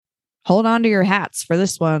hold on to your hats for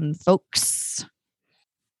this one, folks.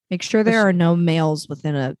 Make sure there are no males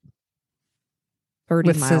within a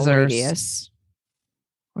 30-mile radius.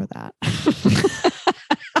 Or that.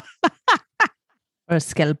 Or a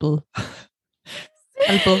scalpel.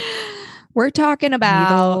 We're talking about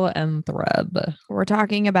needle and thread. We're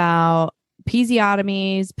talking about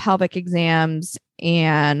episiotomies, pelvic exams,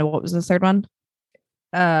 and what was the third one?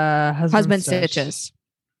 Husband stitches.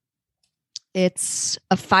 It's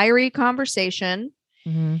a fiery conversation.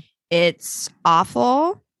 Mm-hmm. It's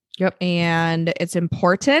awful. Yep. And it's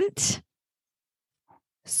important.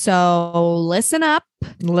 So listen up.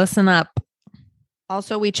 Listen up.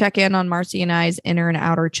 Also, we check in on Marcy and I's inner and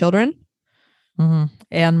outer children. Mm-hmm.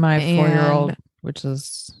 And my 4-year-old, which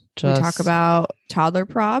is just... We talk about toddler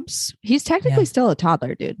probs. He's technically still a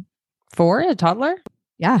toddler, dude. 4? A toddler?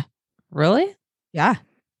 Yeah. Really? Yeah.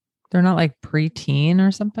 They're not like preteen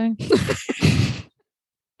or something?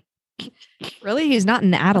 Really? He's not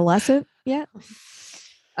an adolescent yet?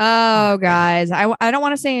 Oh, guys. I don't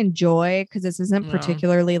want to say enjoy because this isn't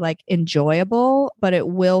particularly like enjoyable, but it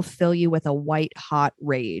will fill you with a white hot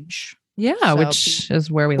rage. Yeah, so, which is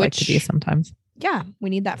where we like to be sometimes. Yeah, we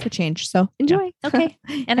need that for change. So enjoy. Yeah. Okay.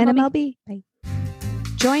 NMLB. Bye.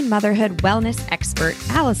 Join motherhood wellness expert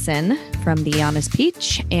Allison from The Honest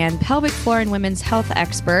Peach and pelvic floor and women's health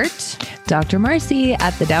expert Dr. Marcy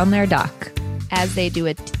at the Down There Doc as they do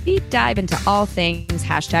a deep dive into all things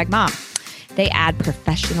 #mom. They add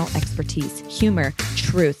professional expertise, humor,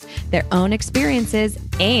 truth, their own experiences,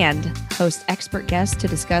 and host expert guests to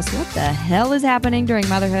discuss what the hell is happening during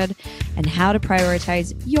motherhood and how to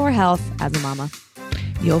prioritize your health as a mama.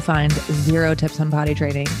 You'll find 0 tips on potty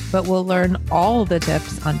training, but we'll learn all the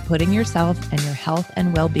tips on putting yourself and your health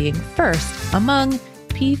and well-being first among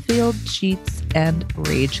pee-filled sheets and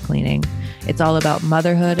rage cleaning. It's all about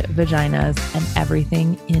motherhood, vaginas, and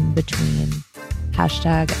everything in between.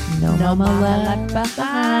 #no mama left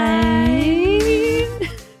behind.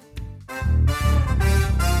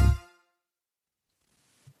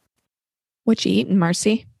 What you eating,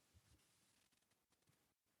 Marcy?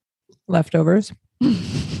 Leftovers.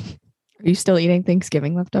 Are you still eating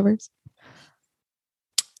Thanksgiving leftovers?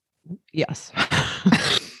 Yes.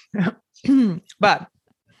 But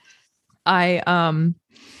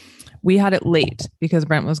we had it late because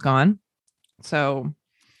Brent was gone. So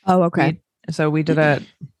okay. We did it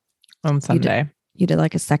on Sunday. You did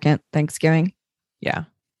like a second Thanksgiving? Yeah.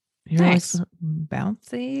 You're nice.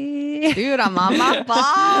 Bouncy. Dude, I'm on my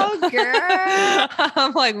ball, girl.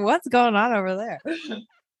 I'm like, what's going on over there?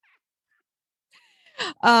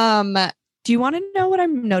 Do you want to know what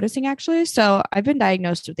I'm noticing actually? So I've been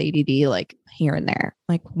diagnosed with ADD like here and there,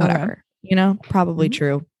 like whatever, probably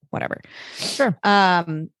true, whatever. Sure.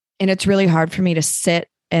 And it's really hard for me to sit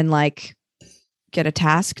and like get a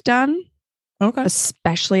task done. Okay.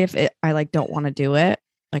 Especially if I like don't want to do it,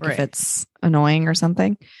 like if it's annoying or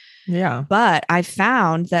something. Yeah. But I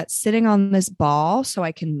found that sitting on this ball so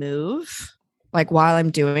I can move like while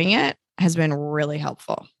I'm doing it has been really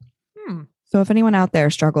helpful. So if anyone out there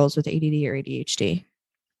struggles with ADD or ADHD,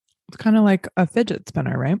 it's kind of like a fidget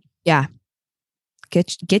spinner, right? Yeah.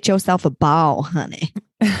 Get yourself a ball, honey.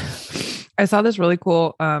 I saw this really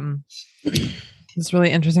cool, this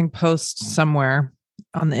really interesting post somewhere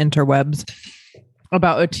on the interwebs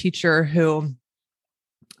about a teacher who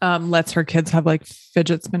lets her kids have like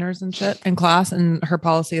fidget spinners and shit in class. And her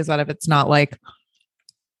policy is that if it's not like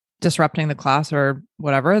disrupting the class or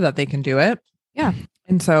whatever, that they can do it. Yeah.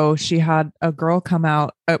 And so she had a girl come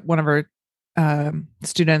out, one of her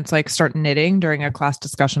students like start knitting during a class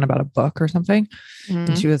discussion about a book or something. Mm-hmm.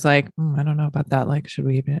 And she was like, I don't know about that. Like, should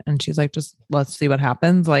we? And she's like, just let's see what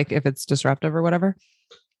happens. Like if it's disruptive or whatever.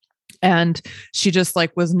 And she just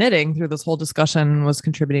like was knitting through this whole discussion, was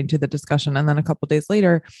contributing to the discussion. And then a couple of days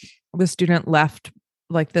later, the student left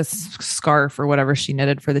like this scarf or whatever she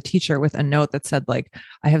knitted for the teacher with a note that said like,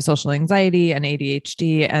 I have social anxiety and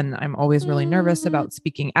ADHD, and I'm always really nervous about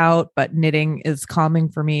speaking out, but knitting is calming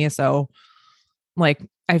for me. So like,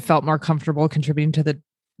 I felt more comfortable contributing to the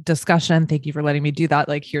discussion. Thank you for letting me do that.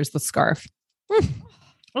 Like, here's the scarf. Was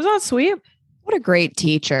that sweet? What a great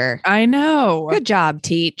teacher. I know. Good job,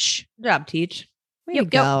 Teach. Good job, Teach. Way to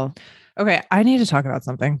go. Okay. I need to talk about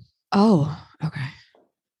something. Oh, okay.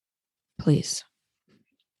 Please.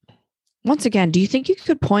 Once again, do you think you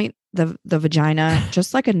could point the vagina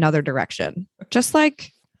just like another direction? Just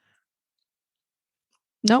like,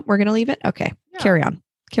 nope, we're going to leave it. Okay. Yeah. Carry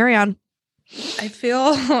on. I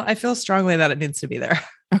feel strongly that it needs to be there.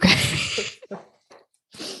 Okay.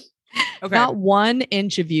 Okay. Not 1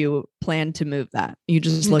 inch of you planned to move that. You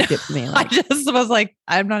just looked at me like I just was like,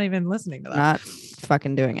 I'm not even listening to that. Not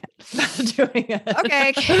fucking doing it. doing it.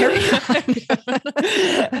 Okay, carry on.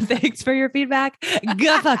 Thanks for your feedback.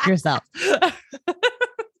 Go fuck yourself.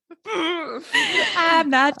 I'm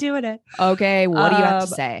not doing it. Okay, what do you have to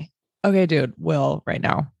say? Okay, dude, Will right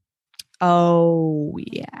now. Oh,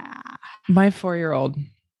 yeah. My 4-year-old.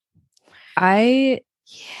 Okay,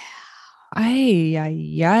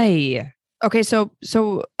 so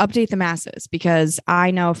update the masses, because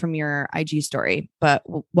I know from your IG story, but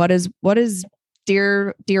what is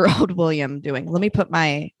dear old William doing? Let me put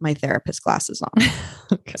my therapist glasses on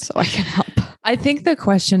Okay. so I can help. I think the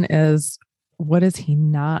question is, what is he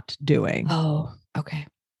not doing? Oh, okay.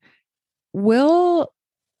 Will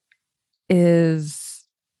is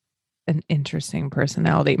an interesting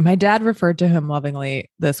personality. My dad referred to him lovingly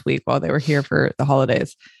this week while they were here for the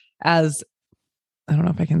holidays as, I don't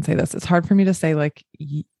know if I can say this. It's hard for me to say like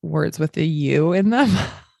words with the U in them.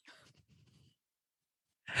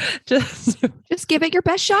 Just give it your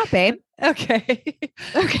best shot, babe. Okay.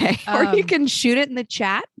 Okay. Or you can shoot it in the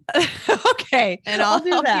chat. Okay. And I'll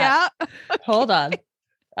do that. Yeah. Hold on.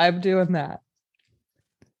 I'm doing that.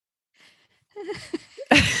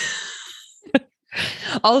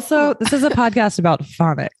 Also, this is a podcast about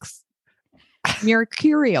phonics.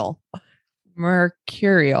 Mercurial.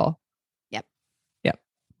 Yep.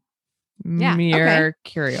 Yeah.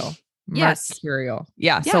 Mercurial. Okay. Yes. Mercurial.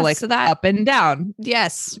 Yeah. Yeah, So like so that, up and down.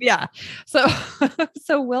 yes. Yeah. So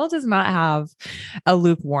Will does not have a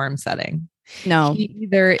lukewarm setting. No. He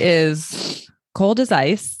either is cold as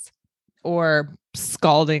ice or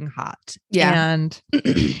scalding hot. Yeah. And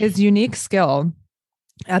his unique skill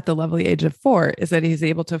at the lovely age of 4 is that he's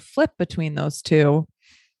able to flip between those two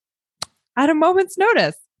at a moment's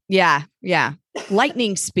notice. Yeah. Yeah.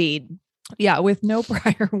 Lightning speed. Yeah. With no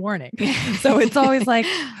prior warning. So it's always like,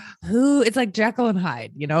 it's like Jekyll and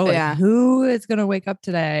Hyde, you know, like who is going to wake up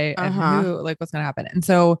today and what's going to happen. And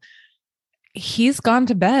so he's gone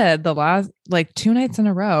to bed the last like 2 nights in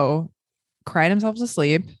a row, cried himself to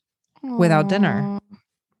sleep without dinner.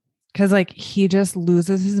 Cause like he just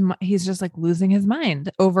he's just like losing his mind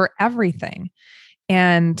over everything.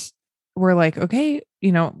 And we're like, okay,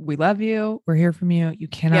 you know, we love you. We're here from you. You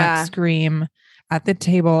cannot scream at the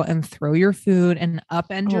table and throw your food and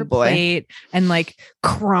upend your plate and like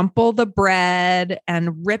crumple the bread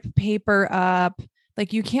and rip paper up.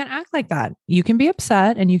 Like you can't act like that. You can be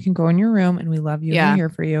upset and you can go in your room and we love you and we're here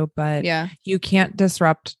for you, but you can't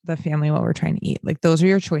disrupt the family while we're trying to eat. Like those are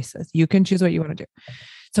your choices. You can choose what you want to do.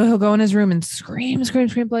 So he'll go in his room and scream,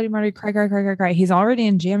 bloody Marty, cry. He's already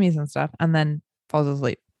in jammies and stuff and then falls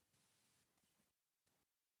asleep.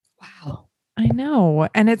 Wow. I know.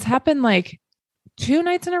 And it's happened like 2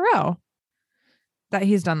 nights in a row that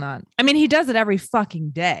he's done that. I mean, he does it every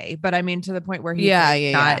fucking day, but I mean, to the point where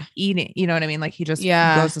he's not eating, you know what I mean? Like he just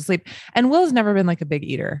goes to sleep. And Will's never been like a big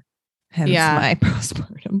eater. Hence my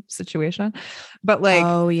postpartum situation. But like,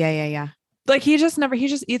 like he just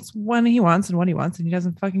eats when he wants and what he wants and he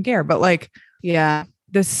doesn't fucking care. But like,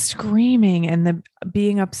 the screaming and the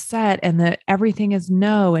being upset and the everything is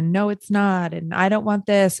no and no, it's not. And I don't want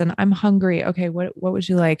this. And I'm hungry. Okay. What would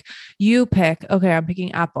you like? You pick. Okay. I'm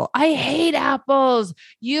picking apple. I hate apples.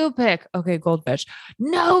 You pick. Okay. Goldfish.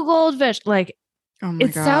 No goldfish. Like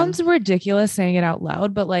it sounds ridiculous saying it out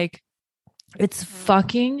loud, but like it's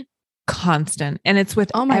fucking constant. And it's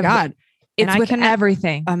with, God. It's with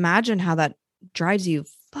everything. Imagine how that drives you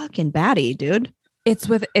fucking batty, dude. It's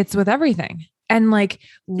with everything. And like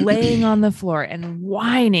laying on the floor and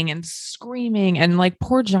whining and screaming. And like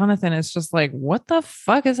poor Jonathan is just like, what the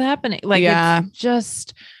fuck is happening? Like, it's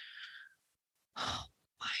just, oh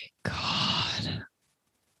my God.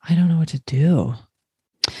 I don't know what to do.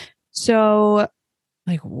 So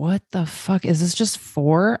like, what the fuck? Is this just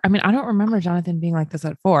 4? I mean, I don't remember Jonathan being like this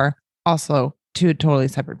at 4. Also 2 totally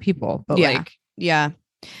separate people, but I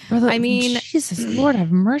mean, Jesus, Lord have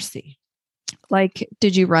mercy. Like,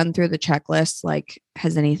 did you run through the checklist? Like,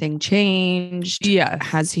 has anything changed? Yeah.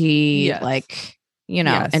 Has he like, you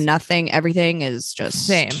know, and nothing, everything is just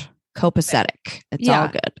same copacetic. It's all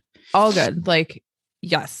good. All good. Like,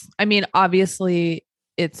 yes. I mean, obviously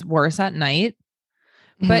it's worse at night,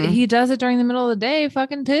 but he does it during the middle of the day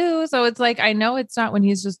fucking too. So it's like, I know it's not when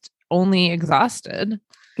he's just only exhausted.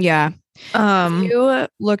 Yeah. You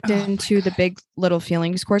looked into the Big Little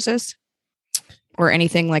Feelings courses or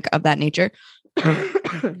anything like of that nature?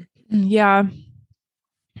 Yeah.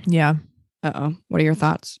 Uh-oh. What are your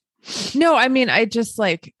thoughts? No, I mean, I just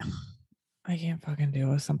like, I can't fucking deal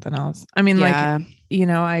with something else. I mean, like, you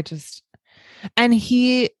know, and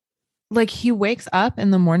he wakes up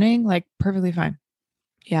in the morning, like perfectly fine.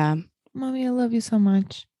 Yeah. Mommy, I love you so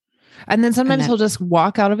much. And then sometimes he'll just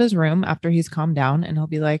walk out of his room after he's calmed down and he'll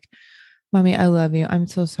be like, Mommy, I love you. I'm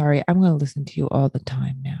so sorry. I'm going to listen to you all the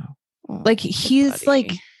time now. Oh, Like he's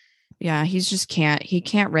like, yeah, he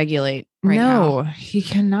can't regulate right no, now. he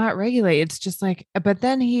cannot regulate. It's just like, but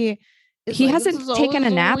then he is He like, this hasn't is so taken a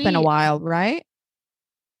nap in a sweet. while, right?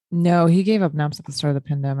 No, he gave up naps at the start of the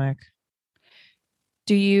pandemic.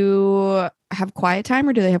 Do you have quiet time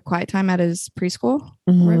or do they have quiet time at his preschool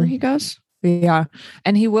wherever he goes? Yeah.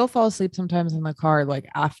 And he will fall asleep sometimes in the car, like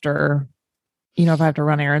after, if I have to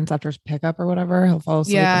run errands after his pickup or whatever, he'll fall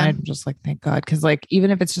asleep. Yeah. And I'm just like, thank God. Cause like, even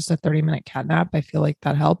if it's just a 30-minute cat nap, I feel like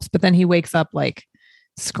that helps. But then he wakes up like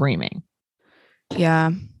screaming.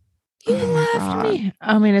 Yeah. You left me.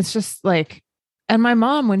 I mean, it's just like, and my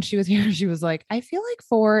mom, when she was here, she was like, I feel like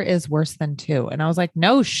 4 is worse than 2. And I was like,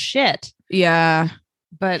 no shit. Yeah.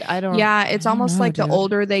 But I don't. Yeah. It's almost like dude. the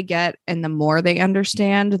older they get and the more they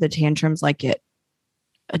understand, the tantrums like get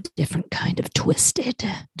a different kind of twisted.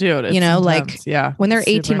 Dude, it's intense. Like, yeah, when they're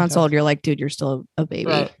 18 months old, you're like, dude, you're still a baby.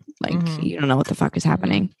 Right. Like, you don't know what the fuck is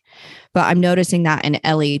happening. But I'm noticing that in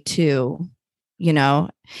Ellie too,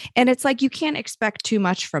 and it's like, you can't expect too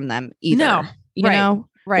much from them either. No, you know,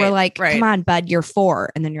 right. We're like, come on, bud, you're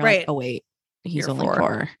 4. And then you're like, oh, wait, he's only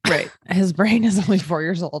 4. Right. His brain is only 4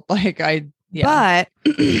 years old. Like but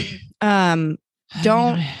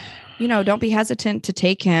don't be hesitant to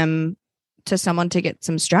take him to someone to get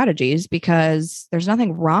some strategies because there's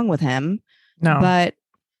nothing wrong with him. No. But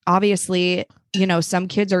obviously, some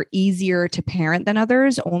kids are easier to parent than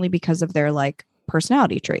others only because of their like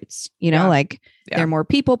personality traits, they're more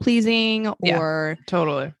people pleasing or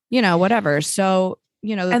totally, whatever. So,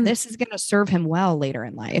 and this is going to serve him well later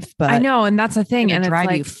in life, but I know. And that's the thing. And drive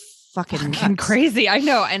it's you like fucking crazy. I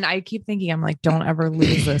know. And I keep thinking, I'm like, don't ever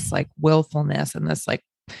lose this like willfulness and this like,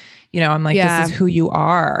 I'm like, this is who you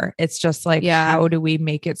are. It's just like, how do we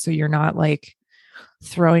make it so you're not like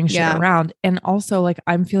throwing shit around? And also like,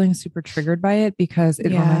 I'm feeling super triggered by it because it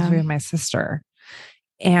reminds me of my sister.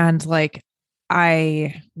 And like,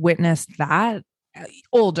 I witnessed that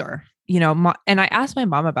older, and I asked my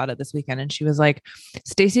mom about it this weekend and she was like,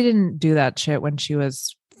 Stacey didn't do that shit when she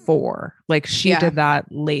was 4. Like she did that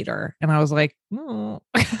later. And I was like,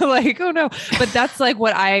 like, oh no. But that's like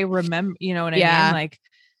what I remember, you know what I mean? Like,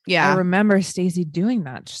 I remember Stacey doing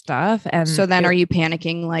that stuff. And so then are you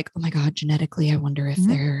panicking like, oh my God, genetically, I wonder if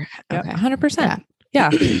they're 100%. Yeah.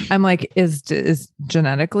 I'm like, is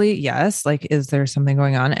genetically, yes. Like, is there something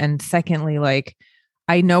going on? And secondly, like,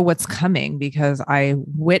 I know what's coming because I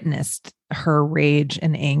witnessed her rage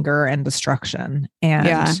and anger and destruction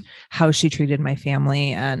and how she treated my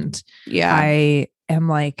family. And I am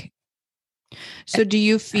like, so do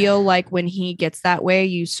you feel like when he gets that way,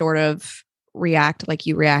 you sort of react like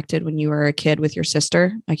you reacted when you were a kid with your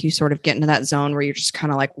sister? Like you sort of get into that zone where you're just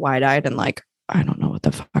kind of like wide-eyed and like, I don't know what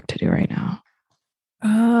the fuck to do right now.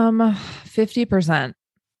 50%.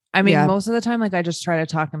 I mean, most of the time, like I just try to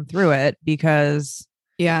talk him through it because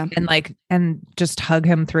and just hug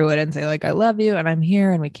him through it and say like, I love you and I'm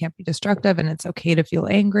here and we can't be destructive and it's okay to feel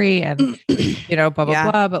angry and, blah, blah,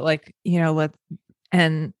 blah. But like,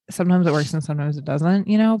 and sometimes it works and sometimes it doesn't,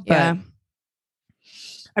 but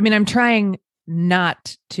I mean, I'm trying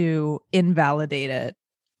not to invalidate it,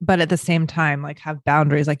 but at the same time, like have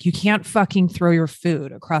boundaries. Like you can't fucking throw your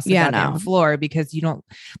food across the goddamn floor because you don't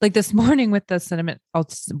like this morning with the cinnamon.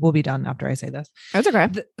 We'll be done after I say this. That's okay.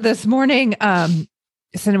 This morning,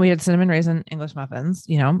 we had cinnamon raisin English muffins,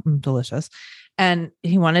 delicious. And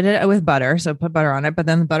he wanted it with butter. So put butter on it, but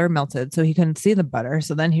then the butter melted. So he couldn't see the butter.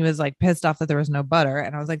 So then he was like pissed off that there was no butter.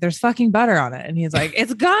 And I was like, there's fucking butter on it. And he's like,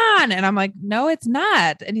 it's gone. And I'm like, no, it's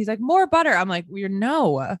not. And he's like, more butter. I'm like,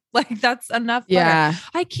 no, like that's enough butter. Yeah.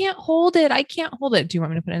 I can't hold it. Do you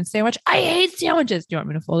want me to put it in a sandwich? I hate sandwiches. Do you want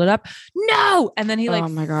me to fold it up? No. And then he like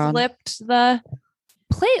flipped the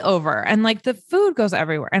plate over and like the food goes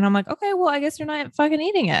everywhere. And I'm like, okay, well, I guess you're not fucking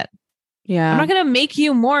eating it. Yeah. I'm not going to make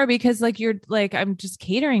you more because like, you're like, I'm just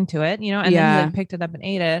catering to it, and then he like picked it up and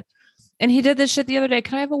ate it. And he did this shit the other day.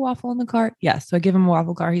 Can I have a waffle in the car? Yes. So I give him a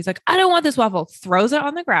waffle car. He's like, I don't want this waffle. Throws it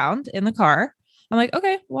on the ground in the car. I'm like,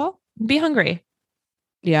 okay, well, be hungry.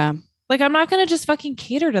 Yeah. Like, I'm not going to just fucking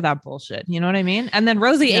cater to that bullshit. You know what I mean? And then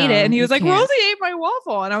Rosie ate it and he was like, Rosie ate my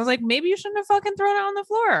waffle. And I was like, maybe you shouldn't have fucking thrown it on the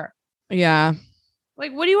floor. Yeah.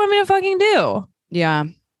 Like, what do you want me to fucking do? Yeah.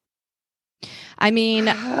 I mean,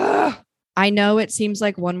 I know it seems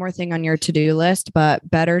like one more thing on your to-do list, but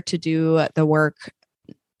better to do the work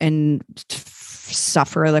and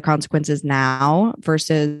suffer the consequences now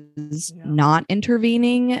versus not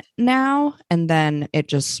intervening now and then it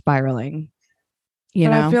just spiraling.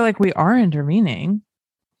 I feel like we are intervening.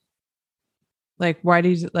 Like, why do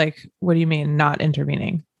you what do you mean not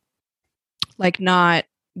intervening? Like not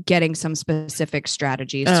getting some specific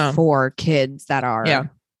strategies for kids that are,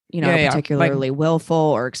 particularly willful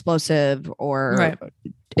or explosive, or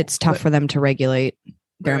it's tough for them to regulate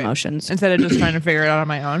their emotions. Instead of just trying to figure it out on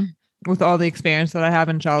my own with all the experience that I have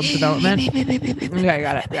in child development. Okay,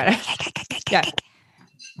 got it. Yeah.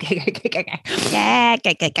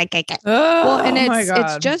 Well, and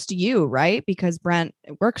it's just you, right? Because Brent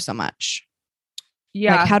works so much.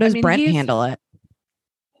 Yeah. Like, how does Brent handle it?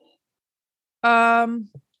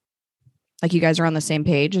 Like, you guys are on the same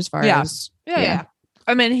page as far as yeah.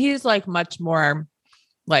 I mean, he's like much more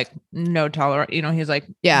like no tolerance. He's like,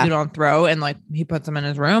 you don't throw, and like he puts him in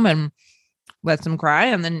his room and lets him cry,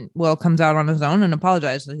 and then Will comes out on his own and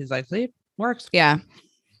apologizes. He's like, "See, works." Yeah.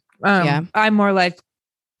 I'm more like,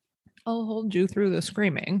 I'll hold you through the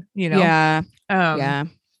screaming. Yeah.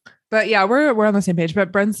 But yeah, we're on the same page.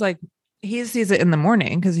 But Brent's like, he sees it in the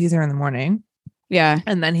morning because he's here in the morning. Yeah.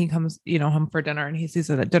 And then he comes, home for dinner, and he sees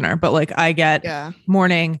it at dinner. But like, I get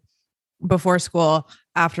morning, before school,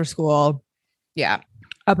 after school. Yeah.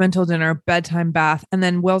 Up until dinner, bedtime, bath. And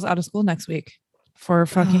then Will's out of school next week for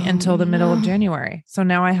fucking until the middle of January. So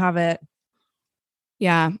now I have it.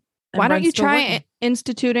 Yeah. Why don't you try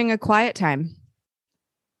instituting a quiet time?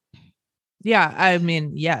 Yeah. I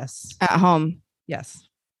mean, yes. At home. Yes.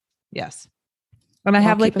 And I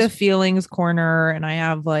have like the feelings corner, and I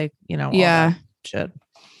have like, all that shit.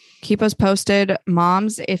 Keep us posted,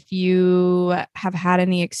 moms. If you have had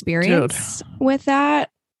any experience with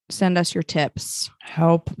that, send us your tips.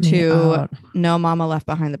 Help to No Mama Left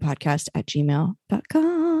Behind the podcast at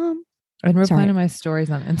gmail.com. And reply to my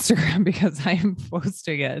stories on Instagram because I am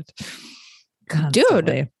posting it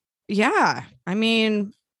constantly. Dude. Yeah. I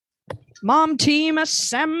mean, mom team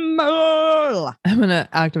assemble. I'm going to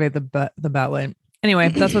activate the bat lane. Anyway,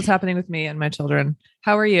 that's what's happening with me and my children.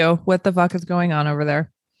 How are you? What the fuck is going on over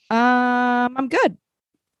there? I'm good.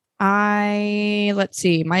 Let's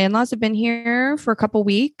see. My in-laws have been here for a couple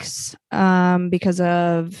weeks because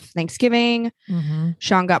of Thanksgiving. Mm-hmm.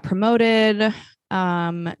 Sean got promoted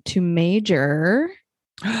to major.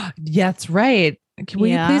 Yeah, that's right. Will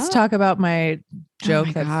you please talk about my joke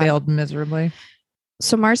that failed miserably?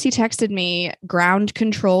 So Marcy texted me ground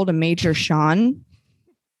control to Major Sean.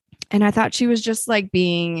 And I thought she was just like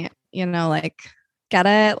being, like, get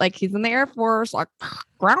it? Like, he's in the Air Force, like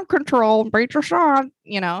ground control, Major Sean,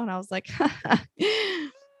 and I was like,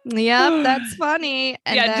 yep, that's funny.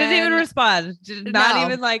 And didn't even respond. Not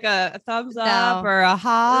even like a thumbs up or a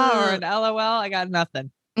ha or an LOL. I got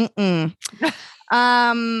nothing. And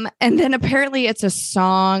then apparently it's a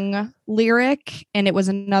song lyric, and it was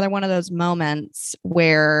another one of those moments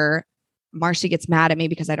where Marcy gets mad at me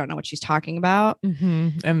because I don't know what she's talking about.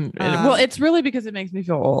 Mm-hmm. And well, it's really because it makes me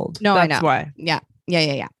feel old. No, that's I know. Why. Yeah.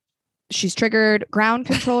 She's triggered ground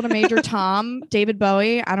control to Major Tom, David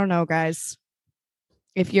Bowie. I don't know, guys.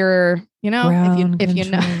 If you're, ground if you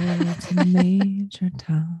know, to Major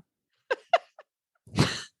Tom.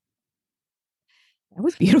 That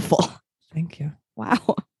was beautiful. Thank you.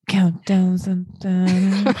 Wow. Countdowns and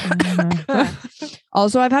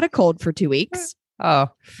also, I've had a cold for 2 weeks. Oh.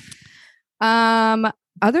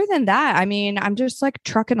 Other than that, I mean, I'm just like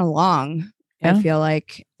trucking along. Yeah. I feel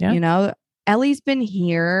like, Ellie's been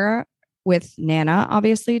here with Nana,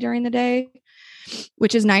 obviously, during the day,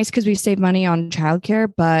 which is nice because we save money on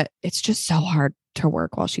childcare, but it's just so hard to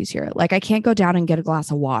work while she's here. Like, I can't go down and get a glass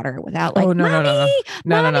of water without like, Mommy,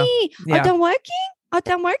 yeah. Are done working?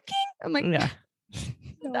 I'm like,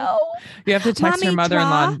 no. You have to text your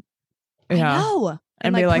mother-in-law. Yeah. I know.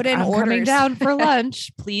 And be like, I'm coming down for lunch.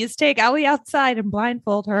 Please take Ellie outside and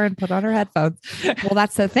blindfold her and put on her headphones. Well,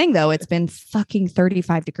 that's the thing, though. It's been fucking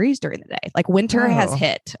 35 degrees during the day. Like, winter has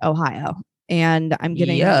hit Ohio, and I'm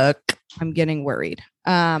getting worried.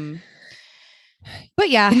 But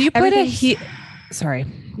yeah, can you put a heat? Sorry,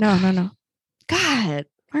 no. God,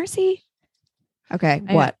 Marcy. Okay,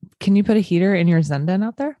 what? Can you put a heater in your Zendan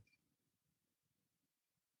out there?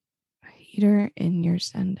 Heater in your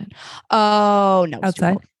Zendan. Oh, no.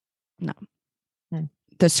 Outside? No.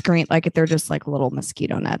 The screen, like, if they're just like little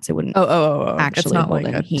mosquito nets, it wouldn't actually it's not hold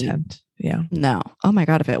like in heat. Tent. Yeah. No. Oh my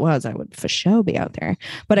God. If it was, I would for sure be out there.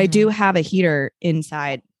 But I do have a heater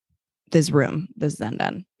inside this room, this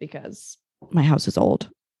Zendan, because my house is old.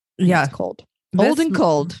 Yeah. It's cold. Old and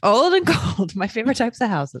cold. My favorite types of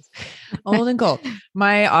houses. Old and cold.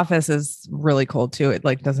 My office is really cold too. It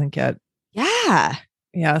like doesn't get.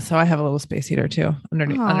 Yeah, so I have a little space heater too under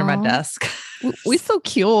my desk. We're so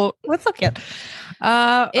cute. What's so cute?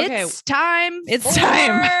 Okay. It's time.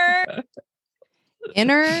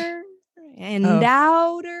 Inner and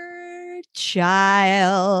outer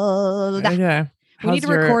child. Okay. We need to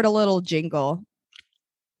record a little jingle.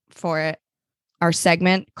 for it. Our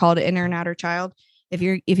segment called Inner and Outer Child. If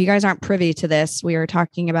you guys aren't privy to this, we are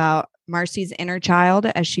talking about Marcy's inner child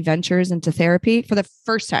as she ventures into therapy for the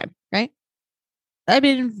first time, right? I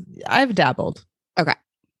mean, I've dabbled. Okay.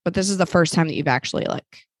 But this is the first time that you've actually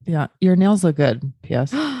like. Yeah. Your nails look good.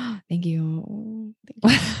 P.S. Thank you.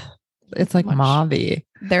 It's like mauve-y.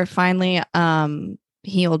 They're finally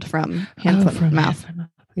healed from hand, foot, mouth.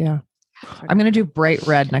 Yeah. I'm going to do bright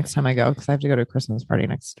red next time I go because I have to go to a Christmas party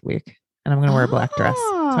next week and I'm going to wear a black dress.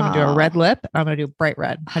 So I'm going to do a red lip and I'm going to do bright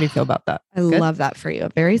red. How do you feel about that? I love that for you.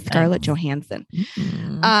 Very Scarlett Johansson.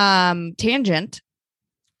 Mm-hmm. Tangent.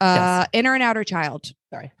 Yes. Inner and outer child.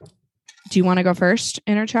 Sorry. Do you want to go first?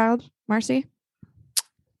 Inner child, Marcy?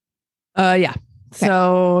 Yeah. Okay.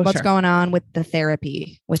 So what's going on with the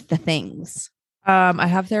therapy, with the things? I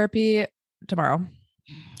have therapy tomorrow.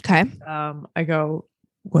 Okay. I go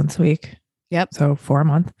once a week. Yep. So 4 a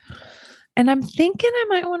month. And I'm thinking I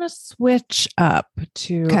might want to switch up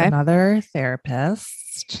to another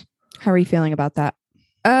therapist. How are you feeling about that?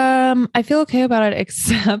 I feel okay about it,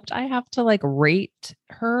 except I have to like rate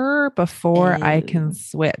her before I can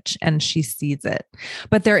switch and she sees it.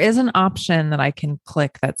 But there is an option that I can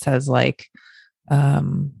click that says like,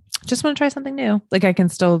 just want to try something new. Like I can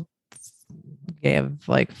still give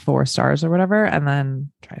like 4 stars or whatever, and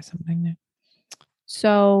then try something new.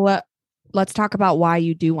 So let's talk about why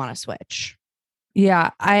you do want to switch.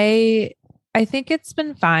 Yeah, I think it's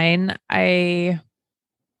been fine. I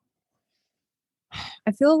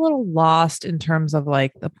feel a little lost in terms of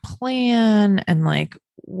like the plan and like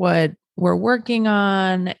what we're working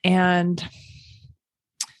on. And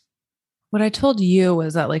what I told you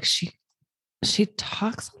was that like she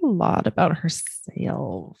talks a lot about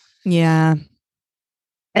herself. Yeah.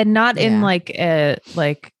 And not in like a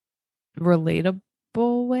like relatable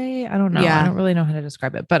way. I don't know. Yeah. I don't really know how to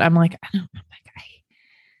describe it, but I'm like, I don't want to.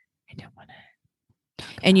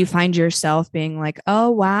 And you find yourself being like,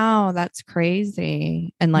 oh, wow, that's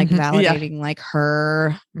crazy. And like validating like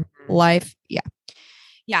her life. Yeah.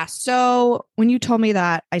 Yeah. So when you told me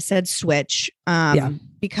that, I said switch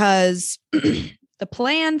because the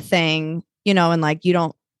plan thing, you know, and like you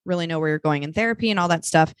don't really know where you're going in therapy and all that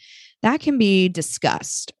stuff, that can be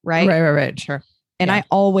discussed. Right. Right. Sure. And I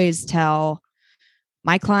always tell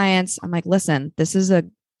my clients, I'm like, listen, this is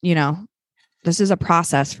a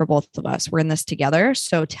process for both of us. We're in this together.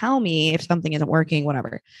 So tell me if something isn't working,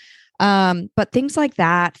 whatever. But things like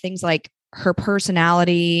that, things like her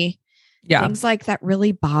personality, things like that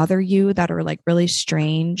really bother you, that are like really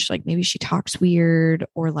strange. Like maybe she talks weird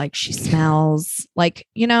or like she smells like,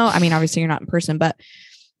 you know, I mean, obviously you're not in person, but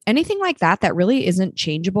anything like that, that really isn't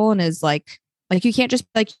changeable and is like you can't just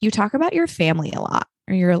like, you talk about your family a lot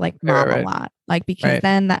or you're like mom a lot, like, because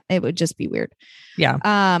then that it would just be weird.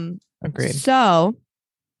 Yeah. Agreed. So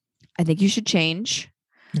I think you should change.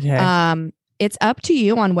 Okay. It's up to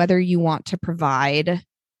you on whether you want to provide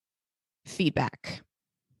feedback,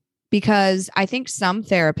 because I think some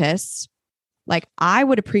therapists, like I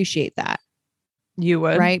would appreciate that. You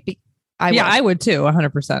would, right? I would too.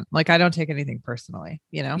 100%. Like I don't take anything personally,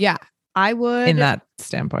 you know? Yeah, I would in that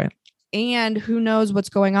standpoint. And who knows what's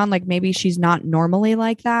going on? Like maybe she's not normally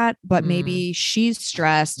like that, but maybe she's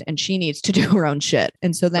stressed and she needs to do her own shit.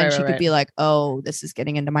 And so then she could be like, oh, this is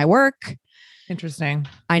getting into my work. Interesting.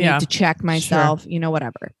 I need to check myself, you know,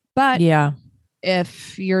 whatever. But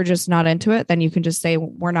if you're just not into it, then you can just say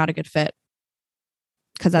we're not a good fit.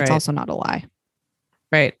 Because that's also not a lie.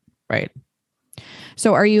 Right.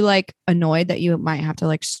 So are you like annoyed that you might have to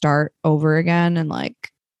like start over again and like,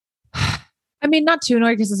 I mean, not too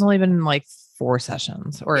annoyed because it's only been like 4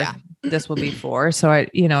 sessions or this will be 4. So I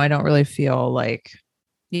don't really feel like,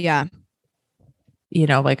 like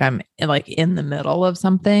I'm like in the middle of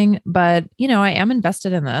something, but I am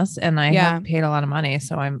invested in this and I have paid a lot of money.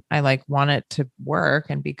 So I like want it to work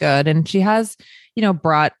and be good. And she has,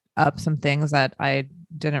 brought up some things that I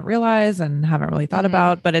didn't realize and haven't really thought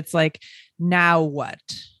about, but it's like, now what,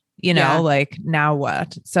 like now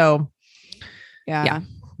what? So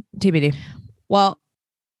TBD. Well,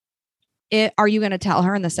 are you going to tell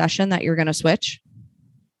her in the session that you're going to switch?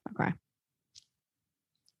 Okay.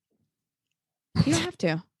 You don't have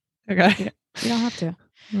to. Okay. You don't have to.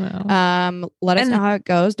 No. Let us know how it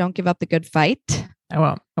goes. Don't give up the good fight. I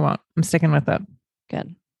won't. I'm sticking with it.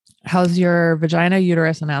 Good. How's your vagina,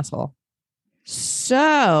 uterus, and asshole?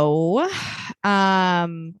 So,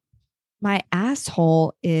 my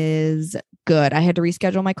asshole is good. I had to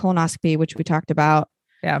reschedule my colonoscopy, which we talked about.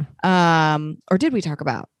 Yeah. Or did we talk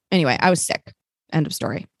about? Anyway, I was sick. End of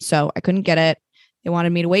story. So I couldn't get it. They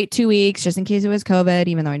wanted me to wait 2 weeks just in case it was COVID,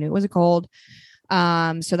 even though I knew it was a cold.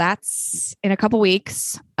 So that's in a couple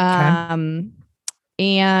weeks. Okay.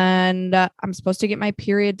 And I'm supposed to get my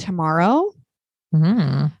period tomorrow.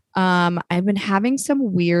 Mm. I've been having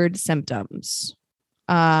some weird symptoms.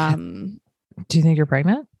 Do you think you're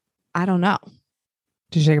pregnant? I don't know.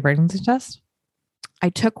 Did you take a pregnancy test? I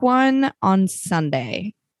took one on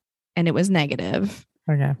Sunday and it was negative,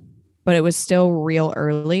 Okay. but it was still real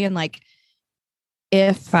early. And like,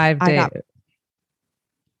 if 5 days.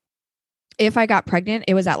 If I got pregnant,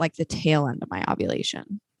 it was at like the tail end of my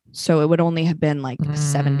ovulation. So it would only have been like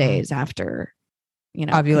 7 days after,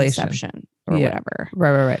 ovulation conception or whatever.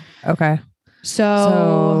 Right. Okay.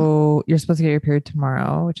 So you're supposed to get your period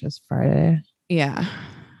tomorrow, which is Friday. Yeah.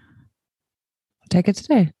 Take it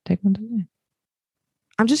today. Take one today.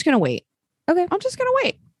 I'm just going to wait. Okay. I'm just going to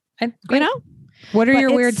wait. What are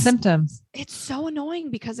your weird symptoms? It's so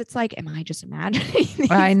annoying because it's like, am I just imagining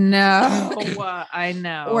these? I know. I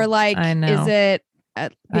know. Or like, is it? I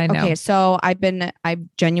know. Okay, so I've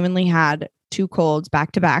genuinely had 2 colds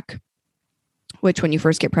back to back, which when you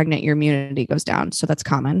first get pregnant, your immunity goes down. So that's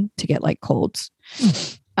common to get like colds.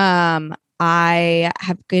 I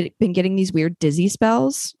have been getting these weird dizzy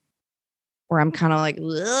spells where I'm kind of like,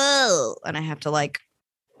 ugh, and I have to like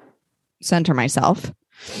center myself,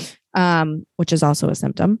 which is also a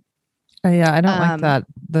symptom. Yeah, I don't like that.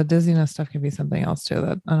 The dizziness stuff can be something else too.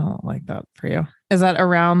 That I don't like that for you. Is that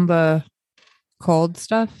around the cold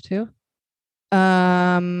stuff too?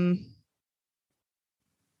 I'm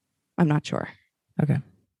not sure. Okay.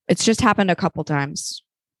 It's just happened a couple times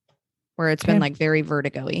where it's been like very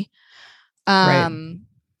vertigo-y. Right.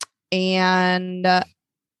 And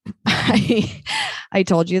I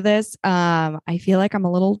told you this. I feel like I'm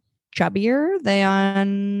a little chubbier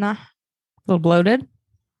than a little bloated,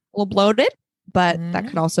 but that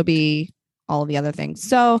could also be all of the other things.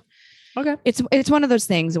 So okay, it's one of those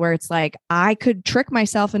things where it's like I could trick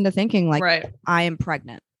myself into thinking like I am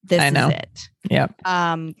pregnant. This is it. Yeah.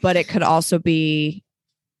 But it could also be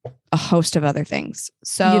a host of other things.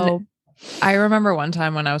 So I remember one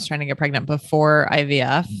time when I was trying to get pregnant before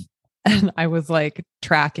IVF, and I was like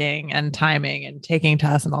tracking and timing and taking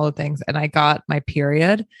tests and all the things. And I got my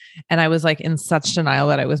period and I was like in such denial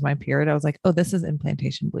that it was my period. I was like, oh, this is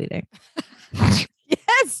implantation bleeding.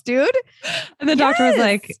 Yes, dude. And the doctor was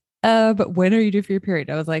like, but when are you due for your period?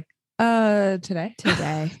 I was like, today.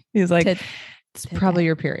 He was like, it's probably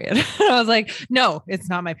your period. I was like, no, it's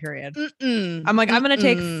not my period. I'm like, I'm going to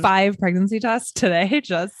take 5 pregnancy tests today.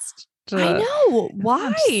 Just I know.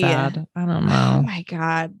 Why? Sad. I don't know. Oh my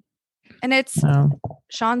God. And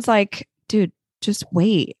Sean's like, dude, just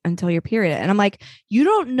wait until your period. And I'm like, you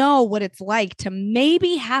don't know what it's like to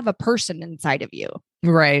maybe have a person inside of you.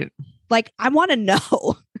 Right. Like, I want to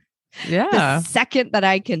know. Yeah. The second that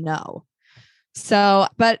I can know. So,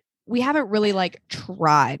 but we haven't really like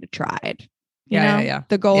tried. You know? Yeah.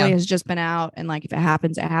 The goalie has just been out, and like if it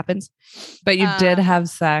happens, it happens. But you did have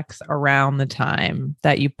sex around the time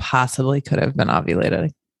that you possibly could have been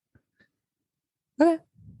ovulating. Okay.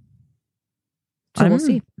 So we'll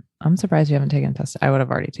see. I'm surprised you haven't taken a test. I would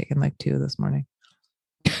have already taken like 2 this morning.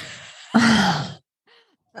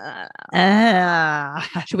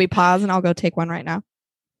 Should we pause and I'll go take one right now?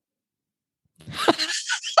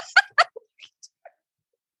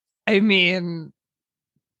 I mean,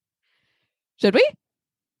 should we?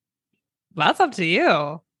 That's up to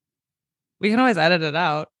you. We can always edit it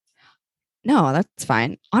out. No, that's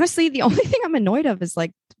fine. Honestly, the only thing I'm annoyed of is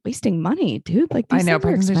like wasting money, dude. Like, I know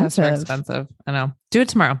pregnancy tests are expensive. I know. Do it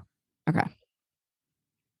tomorrow. Okay.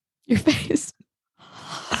 Your face.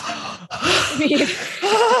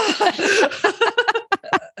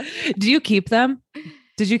 Do you keep them?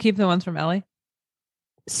 Did you keep the ones from Ellie?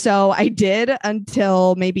 So I did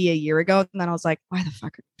until maybe a year ago, and then I was like, "Why the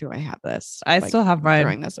fuck do I have this? I still have mine.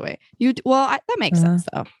 Throwing this away." That makes sense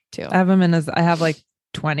though too. I have them I have like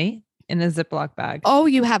 20 in a Ziploc bag. Oh,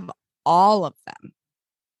 you have all of them.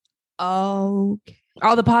 Oh, okay.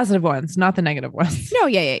 All the positive ones, not the negative ones. No,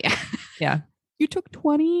 yeah. Yeah. You took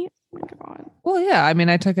 20. Oh my God. Well, yeah. I mean,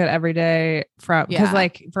 I took it every day because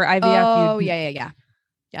like for IVF. Oh, yeah.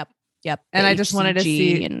 Yep. And I just wanted to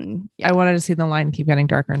see, I wanted to see the line keep getting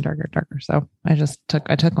darker and darker and darker. So I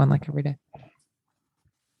took one like every day.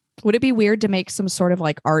 Would it be weird to make some sort of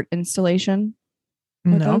like art installation?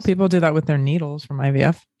 No, people do that with their needles from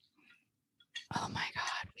IVF. Oh my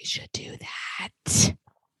God. We should do that.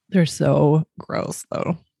 They're so gross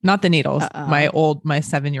though. Not the needles. My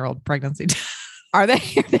 7-year-old pregnancy. Are they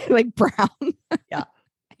like brown? Yeah.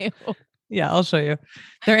 Ew. Yeah, I'll show you.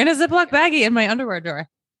 They're in a Ziploc baggie in my underwear drawer.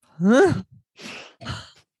 Huh?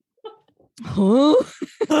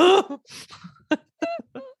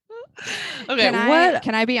 Okay.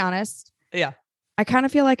 Can I be honest? Yeah. I kind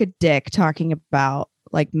of feel like a dick talking about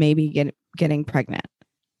like maybe getting pregnant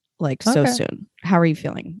like so soon. How are you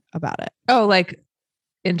feeling about it? Oh, like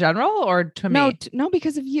in general or to me? No,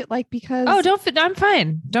 because of you. Like, because. Oh, I'm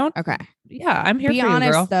fine. Don't. Okay. Yeah. I'm here be for honest,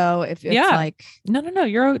 you, girl. Though, if it's like. No.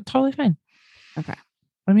 You're totally fine. Okay.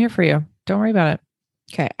 I'm here for you. Don't worry about it.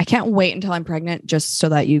 Okay. I can't wait until I'm pregnant just so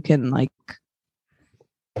that you can like.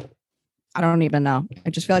 I don't even know. I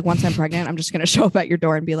just feel like once I'm pregnant, I'm just going to show up at your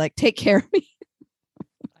door and be like, take care of me.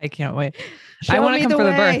 I can't wait. I want to come for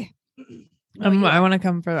the birth. I want to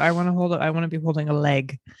come for. I want to be holding a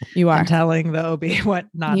leg. You are. And telling the OB what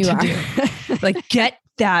not to do. Like, get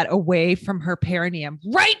that away from her perineum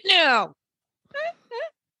right now.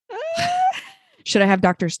 Should I have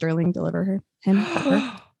Dr. Sterling deliver him?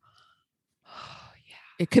 Her?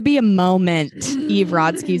 It could be a moment. Eve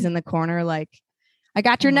Rodsky's in the corner, like, I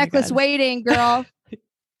got your necklace waiting, girl,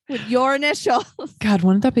 with your initials. God,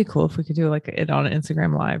 wouldn't that be cool if we could do like it on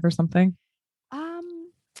Instagram Live or something?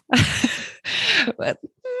 Let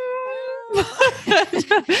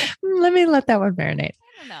me let that one marinate.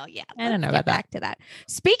 I don't know. Yeah, I don't know about that. Back to that.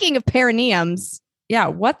 Speaking of perineums, yeah,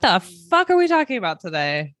 what the fuck are we talking about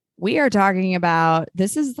today? We are talking about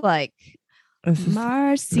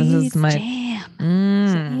Marcy's jam.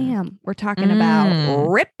 Jam. We're talking about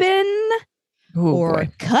ripping or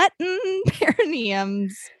cutting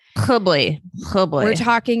perineums. Hubbly. We're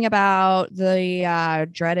talking about the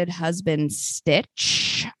dreaded husband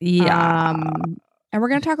stitch. Yeah. And we're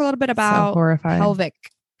going to talk a little bit about pelvic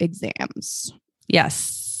exams.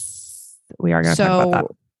 Yes. We are going to talk about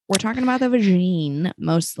that. We're talking about the vagine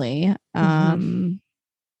mostly.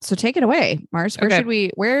 So take it away, Mars.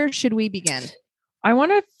 Where should we begin? I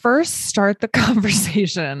want to first start the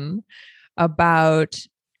conversation about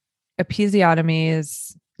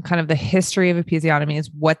episiotomies, kind of the history of episiotomies,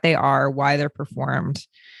 what they are, why they're performed,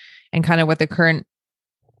 and kind of what the current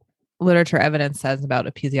literature evidence says about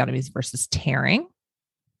episiotomies versus tearing.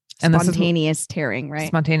 And spontaneous tearing, right?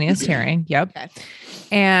 Spontaneous tearing. Yep. Okay.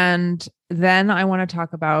 And then I want to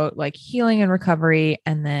talk about like healing and recovery,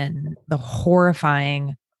 and then the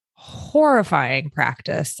horrifying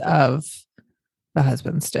practice of the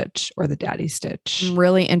husband stitch or the daddy stitch. I'm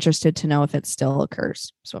really interested to know if it still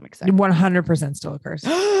occurs. So I'm excited. 100% still occurs.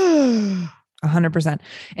 100%.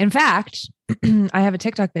 In fact, I have a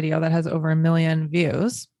TikTok video that has over 1 million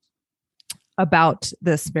views about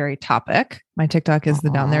this very topic. My TikTok is the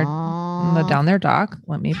down there doc.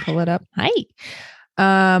 Let me pull it up. Hi.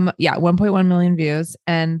 1.1 million views.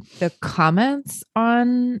 And the comments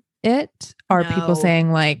on it are people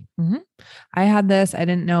saying like, I had this, I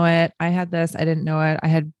didn't know it. I had this, I didn't know it. I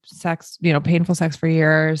had sex, painful sex for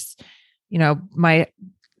years. My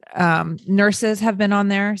nurses have been on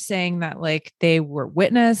there saying that like they were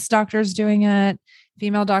witness doctors doing it,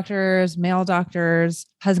 female doctors, male doctors,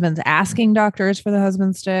 husbands asking doctors for the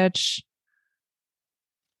husband stitch.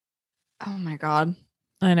 Oh my God.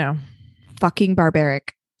 I know. Fucking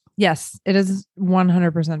barbaric. Yes, it is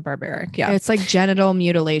 100% barbaric. Yeah. It's like genital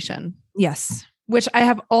mutilation. Yes. Which I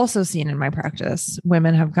have also seen in my practice.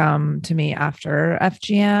 Women have come to me after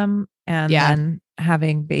FGM and then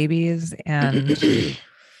having babies and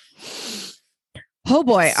oh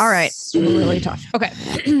boy. All right. Really tough.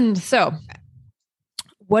 Okay. So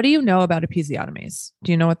what do you know about episiotomies?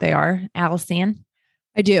 Do you know what they are, Allison?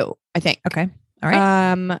 I do, I think. Okay. All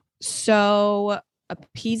right. So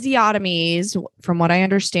episiotomies, from what I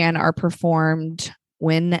understand, are performed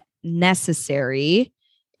when necessary.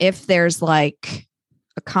 If there's like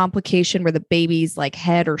a complication where the baby's like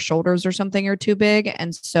head or shoulders or something are too big.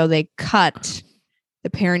 And so they cut the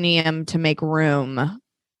perineum to make room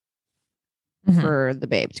for the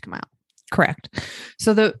babe to come out. Correct.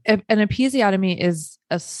 So an episiotomy is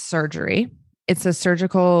a surgery. It's a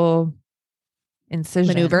surgical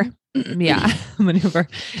incision. Maneuver. Maneuver.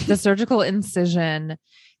 The surgical incision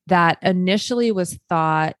that initially was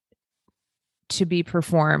thought to be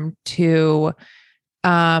performed to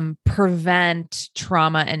prevent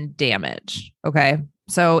trauma and damage. Okay.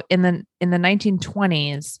 So in the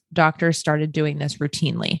 1920s, doctors started doing this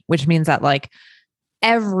routinely, which means that like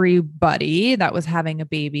everybody that was having a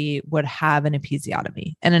baby would have an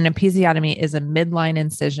episiotomy. And an episiotomy is a midline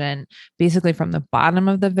incision, basically from the bottom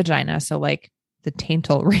of the vagina. So like the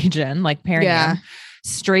taintal region, like perineum,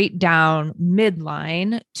 straight down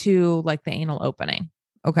midline to like the anal opening.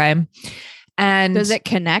 Okay. And does it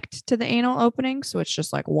connect to the anal opening? So it's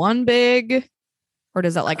just like one big, or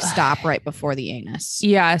does it like stop right before the anus?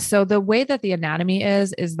 Yeah. So the way that the anatomy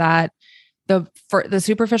is that the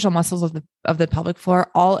superficial muscles of the pelvic floor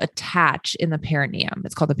all attach in the perineum.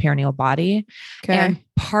 It's called the perineal body. Okay. And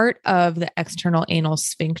part of the external anal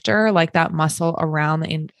sphincter, like that muscle around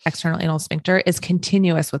the external anal sphincter, is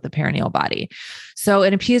continuous with the perineal body. So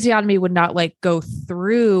an episiotomy would not like go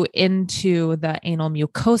through into the anal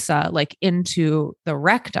mucosa, like into the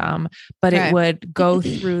rectum, but it would go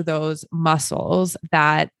through those muscles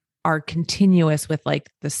that are continuous with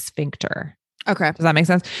like the sphincter. Okay. Does that make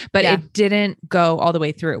sense? But it didn't go all the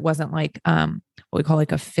way through. It wasn't like what we call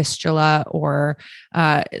like a fistula or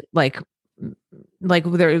like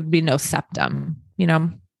there would be no septum, you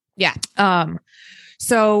know? Yeah.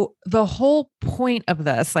 So the whole point of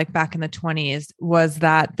this, like back in the 1920s, was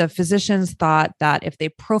that the physicians thought that if they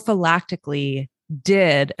prophylactically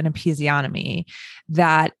did an episiotomy,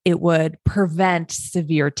 that it would prevent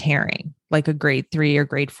severe tearing, like a grade 3 or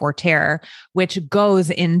grade 4 tear, which goes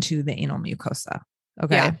into the anal mucosa.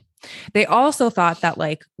 Okay. Yeah. They also thought that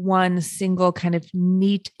like one single kind of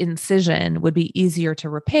neat incision would be easier to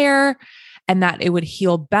repair and that it would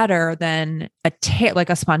heal better than a tear, like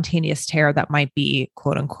a spontaneous tear that might be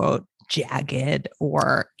quote unquote jagged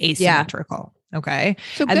or asymmetrical. Yeah. Okay.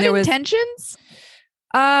 So and there was intentions.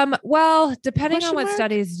 Well, depending on what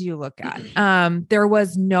studies you look at, there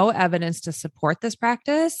was no evidence to support this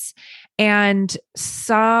practice. And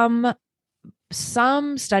some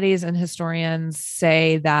studies and historians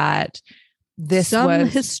say that some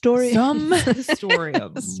historians,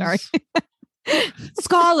 sorry,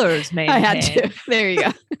 scholars may. I had to. There you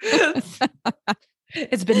go.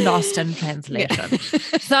 It's been lost in translation. Yeah.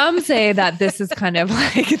 Some say that this is kind of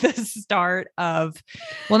like the start of,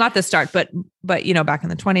 well, not the start, but, you know, back in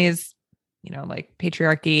the 1920s, you know, like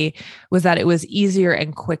patriarchy was that it was easier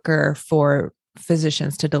and quicker for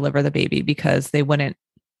physicians to deliver the baby because they wouldn't,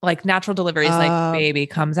 like natural deliveries, like baby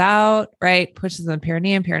comes out, right? Pushes in the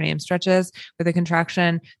perineum stretches with a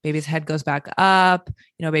contraction, baby's head goes back up,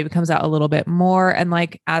 you know, baby comes out a little bit more. And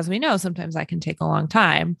like, as we know, sometimes that can take a long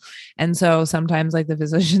time. And so sometimes like the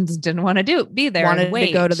physicians didn't want to be there. Wanted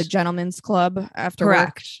to go to the gentleman's club after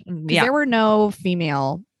Correct. work. Yeah. There were no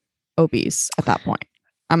female OBs at that point.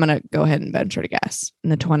 I'm going to go ahead and venture to guess in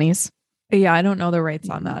the 1920s. Yeah, I don't know the rates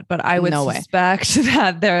on that, but I would suspect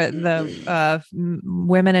that the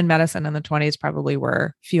women in medicine in the 1920s probably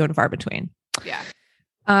were few and far between.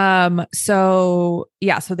 Yeah. So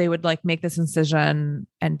they would like make this incision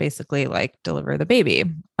and basically like deliver the baby.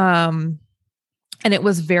 And it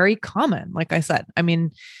was very common, like I said. I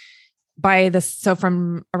mean, so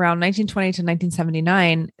from around 1920 to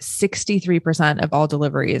 1979, 63% of all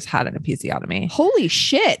deliveries had an episiotomy. Holy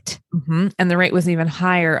shit. Mm-hmm. And the rate was even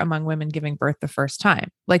higher among women giving birth the first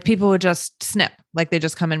time. Like people would just snip, like they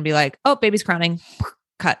just come and be like, oh, baby's crowning,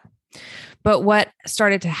 cut. But what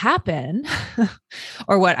started to happen,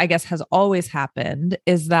 or what I guess has always happened,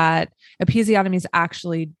 is that episiotomies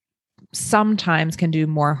actually sometimes can do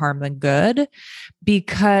more harm than good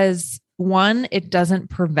because one, it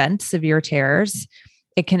doesn't prevent severe tears.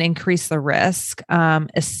 It can increase the risk,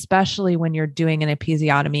 especially when you're doing an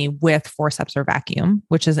episiotomy with forceps or vacuum,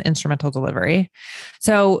 which is instrumental delivery.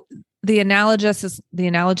 So the analogy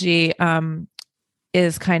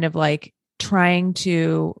is kind of like trying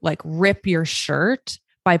to like rip your shirt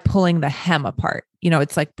by pulling the hem apart. You know,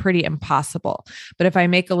 it's like pretty impossible. But if I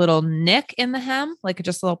make a little nick in the hem, like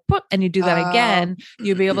just a little put, and you do that again,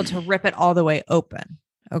 you'll be able to rip it all the way open.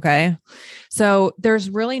 Okay. So there's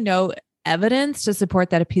really no evidence to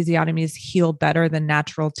support that episiotomies heal better than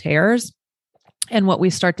natural tears. And what we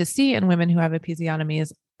start to see in women who have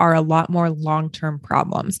episiotomies are a lot more long-term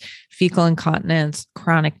problems: fecal incontinence,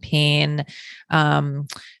 chronic pain,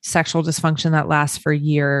 sexual dysfunction that lasts for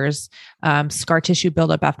years, scar tissue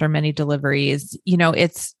buildup after many deliveries. You know,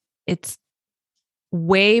 it's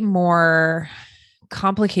way more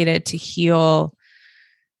complicated to heal,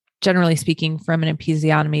 generally speaking, from an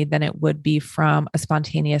episiotomy than it would be from a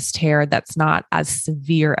spontaneous tear that's not as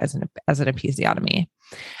severe as an episiotomy.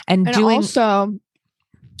 And also,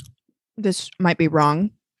 this might be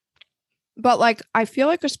wrong, but like, I feel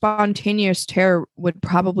like a spontaneous tear would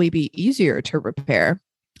probably be easier to repair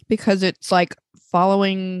because it's like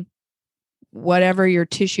following whatever your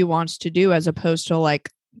tissue wants to do, as opposed to like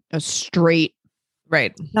a straight,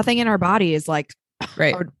 right. Nothing in our body is like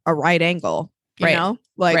a right angle. You know,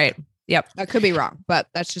 like, right. Yep. That could be wrong, but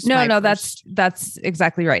that's just, that's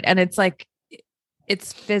exactly right. And it's like,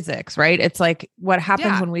 it's physics, right? It's like what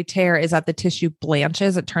happens when we tear is that the tissue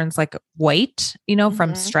blanches. It turns like white, you know,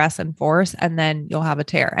 from stress and force, and then you'll have a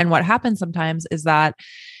tear. And what happens sometimes is that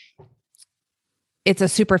it's a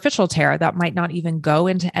superficial tear that might not even go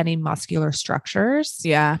into any muscular structures.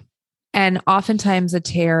 Yeah. And oftentimes a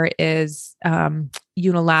tear is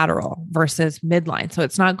unilateral versus midline. So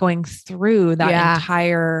it's not going through that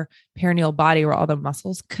entire perineal body where all the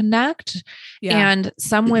muscles connect. Yeah. And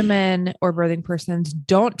some women or birthing persons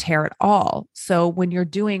don't tear at all. So when you're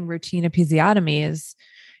doing routine episiotomies,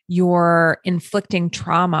 you're inflicting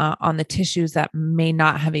trauma on the tissues that may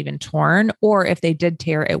not have even torn, or if they did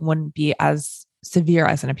tear, it wouldn't be as severe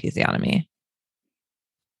as an episiotomy.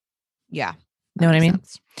 Yeah. Know what I mean?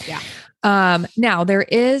 Sense. Yeah. Now there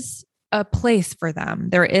is a place for them.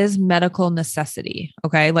 There is medical necessity.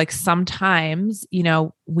 Okay. Like sometimes,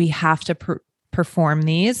 we have to perform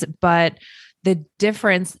these, but the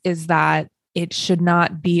difference is that it should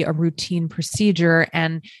not be a routine procedure,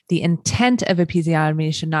 and the intent of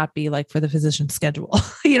episiotomy should not be like for the physician's schedule.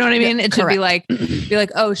 You know what I mean? It should be like,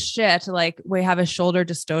 oh shit, like we have a shoulder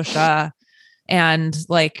dystocia and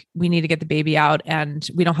like, we need to get the baby out and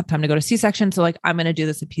we don't have time to go to C-section. So like, I'm going to do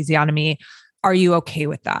this episiotomy. Are you okay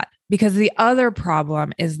with that? Because the other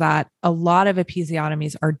problem is that a lot of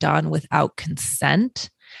episiotomies are done without consent,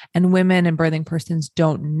 and women and birthing persons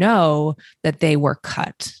don't know that they were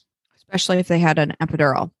cut. Especially if they had an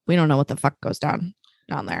epidural. We don't know what the fuck goes down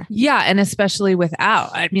there. Yeah. And especially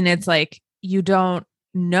without, I mean, it's like, you don't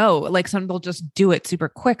know, like some people just do it super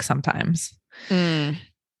quick sometimes. And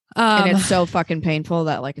it's so fucking painful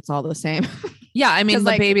that like, it's all the same. Yeah. I mean,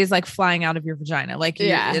 the baby is like flying out of your vagina. Like,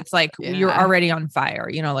 it's like, you're already on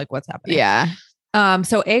fire, like what's happening. Yeah.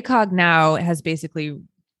 So ACOG now has basically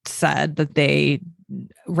said that they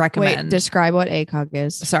recommend. Wait, describe what ACOG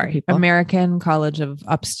is. Sorry. American College of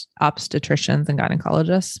Obstetricians and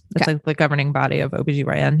Gynecologists. It's like the governing body of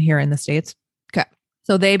OBGYN here in the States. Okay.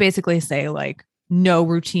 So they basically say like no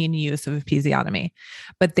routine use of episiotomy,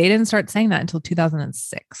 but they didn't start saying that until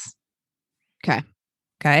 2006. Okay.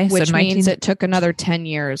 Okay. Which means it took another 10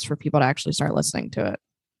 years for people to actually start listening to it.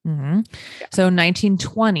 Mm-hmm. Yeah. So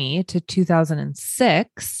 1920 to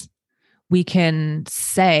 2006, we can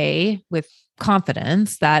say with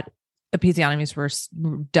confidence that episiotomies were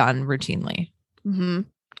done routinely. Mm-hmm.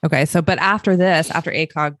 Okay. So, but after this, after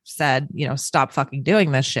ACOG said, stop fucking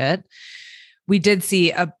doing this shit, we did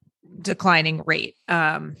see a declining rate.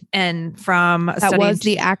 And from that was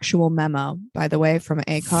the actual memo, by the way, from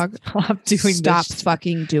ACOG. Stop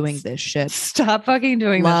fucking doing this shit. Stop fucking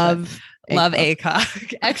doing this shit. Love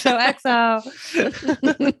ACOG. XOXO.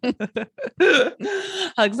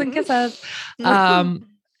 Hugs and kisses.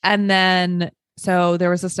 And then, so there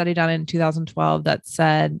was a study done in 2012 that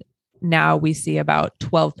said now we see about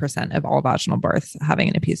 12% of all vaginal births having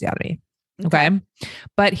an episiotomy. Okay.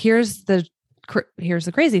 But here's the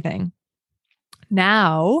crazy thing.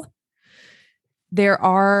 Now there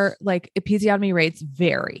are like episiotomy rates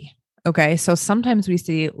vary. Okay. So sometimes we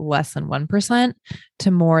see less than 1% to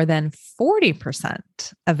more than 40%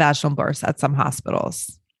 of vaginal births at some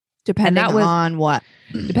hospitals. Depending on what?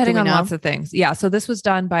 Depending on lots of things. Yeah. So this was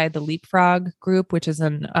done by the Leapfrog Group, which is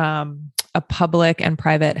a public and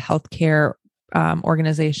private healthcare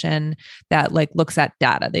organization that like looks at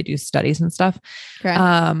data. They do studies and stuff. Okay.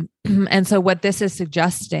 And so what this is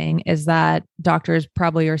suggesting is that doctors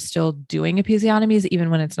probably are still doing episiotomies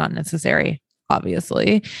even when it's not necessary,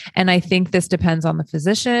 obviously. And I think this depends on the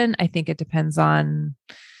physician. I think it depends on,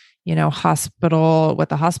 what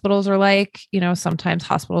the hospitals are like. Sometimes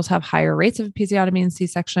hospitals have higher rates of episiotomy and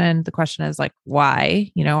C-section. The question is like,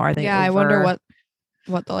 why? Are they? Yeah, I wonder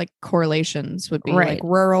what the like correlations would be, like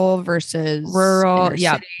rural versus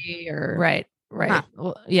city or right. Huh.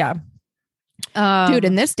 Well, yeah. Dude,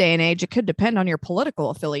 in this day and age, it could depend on your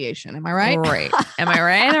political affiliation. Am I right? Right. Am I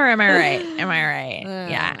right or am I right? Am I right?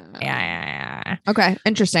 Yeah. Okay.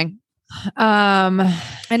 Interesting.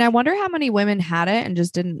 And I wonder how many women had it and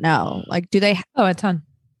just didn't know. Like, do they? Oh, a ton.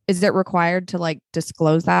 Is it required to like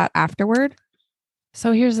disclose that afterward?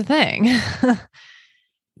 So here's the thing.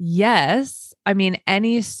 Yes. I mean,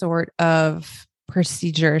 any sort of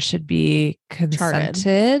procedure should be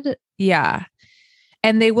consented. Charted. Yeah.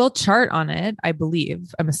 And they will chart on it, I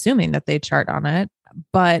believe. I'm assuming that they chart on it,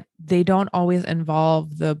 but they don't always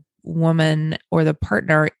involve the woman or the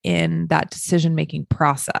partner in that decision-making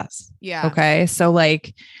process. Yeah. Okay. So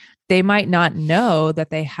like they might not know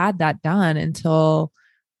that they had that done until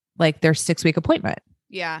like their 6-week appointment.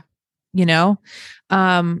 Yeah. Now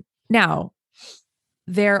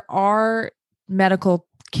there are medical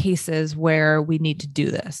cases where we need to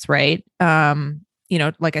do this, right?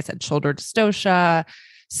 Like I said, shoulder dystocia,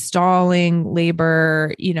 stalling,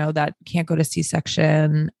 labor, that can't go to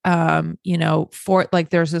C-section. For like,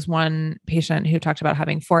 there's this one patient who talked about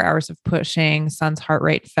having 4 hours of pushing, son's heart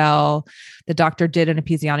rate fell. The doctor did an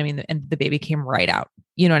episiotomy and the baby came right out.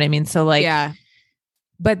 You know what I mean? So like, yeah,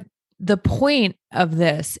 but the point of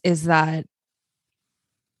this is that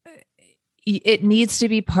it needs to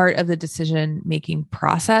be part of the decision-making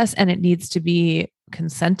process, and it needs to be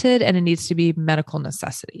consented, and it needs to be medical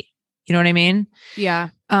necessity. You know what I mean? Yeah.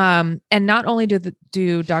 And not only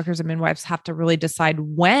do doctors and midwives have to really decide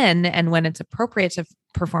when it's appropriate to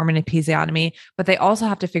perform an episiotomy, but they also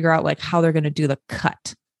have to figure out like how they're going to do the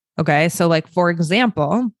cut. Okay. So like, for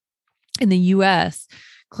example, in the US,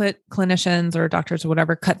 clinicians or doctors or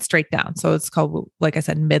whatever cut straight down. So it's called, like I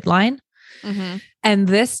said, midline. Mm-hmm. And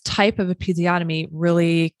this type of episiotomy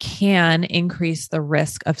really can increase the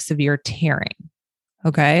risk of severe tearing.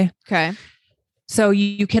 Okay. Okay. So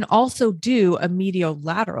you can also do a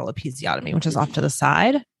mediolateral episiotomy, which is off to the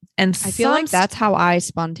side. And I feel like that's how I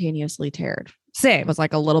spontaneously teared. Same. It was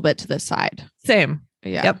like a little bit to the side. Same.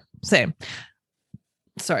 Yeah. Yep. Same.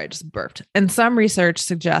 Sorry, I just burped. And some research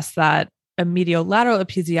suggests that a mediolateral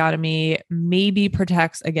episiotomy maybe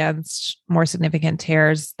protects against more significant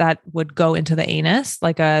tears that would go into the anus,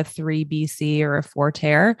 like a 3BC or a 4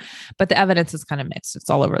 tear. But the evidence is kind of mixed. It's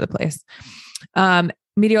all over the place.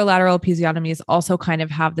 Mediolateral episiotomies also kind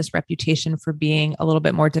of have this reputation for being a little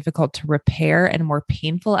bit more difficult to repair and more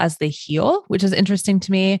painful as they heal, which is interesting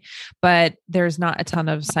to me, but there's not a ton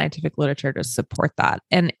of scientific literature to support that.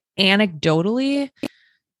 And anecdotally,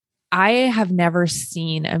 I have never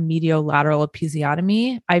seen a mediolateral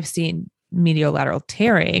episiotomy. I've seen mediolateral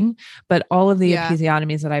tearing, but all of the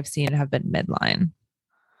episiotomies that I've seen have been midline.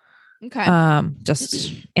 Okay.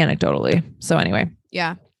 Just anecdotally. So anyway.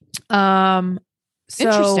 Yeah. So,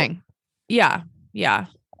 interesting. Yeah. Yeah.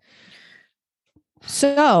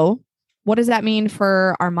 So what does that mean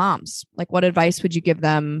for our moms? Like, what advice would you give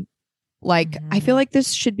them? Like, I feel like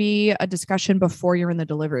this should be a discussion before you're in the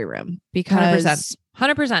delivery room, because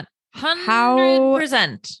 100%. How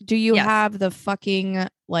do you have the fucking,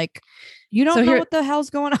 like, you don't know what the hell's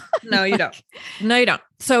going on? No, you don't. No, you don't.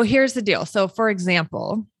 So here's the deal. So for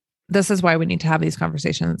example, this is why we need to have these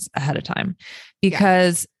conversations ahead of time,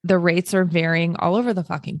 because the rates are varying all over the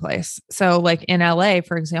fucking place. So like in LA,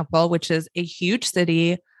 for example, which is a huge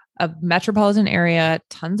city, a metropolitan area,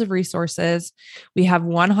 tons of resources. We have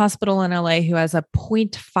one hospital in LA who has a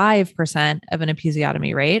 0.5% of an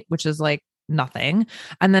episiotomy rate, which is like nothing.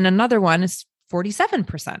 And then another one is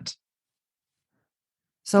 47%.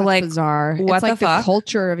 So that's like bizarre. What it's like the fuck? The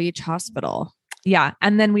culture of each hospital. Yeah.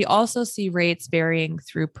 And then we also see rates varying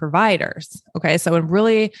through providers. Okay. So a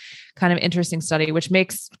really kind of interesting study, which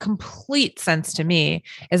makes complete sense to me,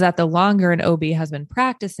 is that the longer an OB has been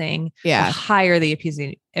practicing, the higher the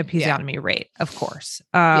episiotomy rate, of course.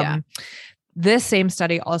 This same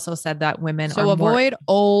study also said that women so avoid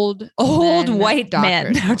old white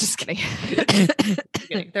doctors. men. No, just kidding.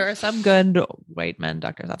 There are some good white men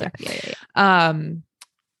doctors out there. Yeah.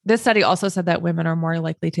 This study also said that women are more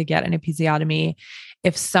likely to get an episiotomy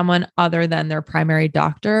if someone other than their primary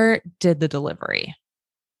doctor did the delivery.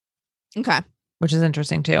 Okay. Which is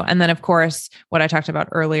interesting too. And then of course, what I talked about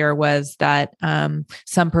earlier was that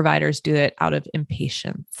some providers do it out of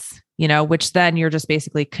impatience, you know, which then you're just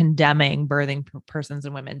basically condemning birthing persons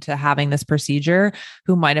and women to having this procedure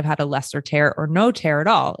who might have had a lesser tear or no tear at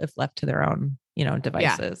all if left to their own, you know,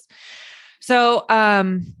 devices. Yeah. So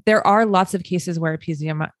there are lots of cases where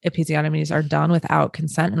episiotomies are done without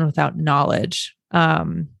consent and without knowledge.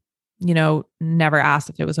 You know, never asked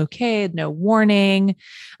if it was okay, no warning.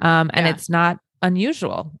 And it's not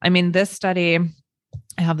unusual. I mean, this study,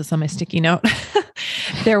 I have this on my sticky note.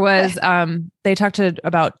 There was, they talked to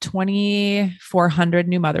about 2,400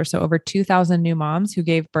 new mothers, so over 2,000 new moms who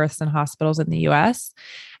gave births in hospitals in the US,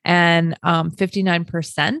 and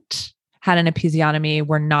 59% had an episiotomy,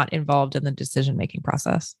 were not involved in the decision-making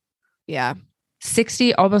process. Yeah.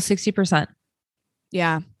 Almost 60%.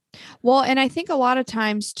 Yeah. Well, and I think a lot of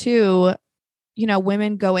times too, you know,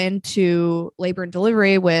 women go into labor and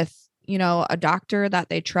delivery with, you know, a doctor that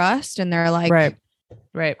they trust, and they're like, right.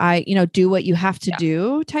 I, you know, do what you have to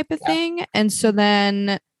do type of thing. And so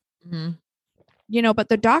then, you know, but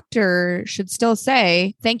the doctor should still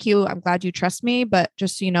say, thank you, I'm glad you trust me, but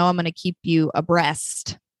just so you know, I'm going to keep you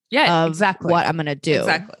abreast. Yeah, exactly. What I'm going to do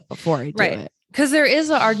before I do it. Because there is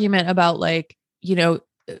an argument about, like, you know,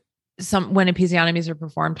 when episiotomies are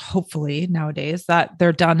performed, hopefully nowadays, that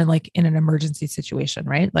they're done in an emergency situation,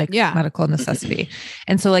 right? Like medical necessity.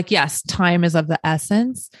 And so like, yes, time is of the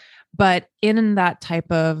essence, but in that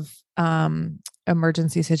type of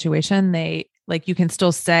emergency situation, you can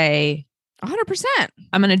still say 100%.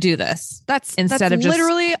 I'm going to do this. That's just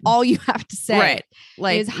literally all you have to say. Right.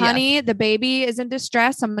 Like, is, honey, the baby is in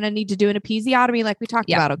distress. I'm going to need to do an episiotomy like we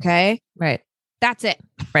talked about. Okay. Right. That's it.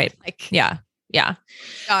 Right. Yeah.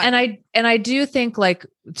 And I do think, like,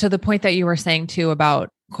 to the point that you were saying too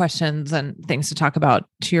about questions and things to talk about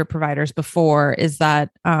to your providers before, is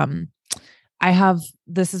that,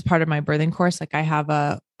 this is part of my birthing course. Like, I have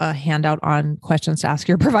a handout on questions to ask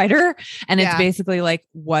your provider. And it's basically like,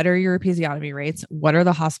 what are your episiotomy rates? What are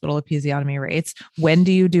the hospital episiotomy rates? When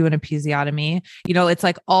do you do an episiotomy? It's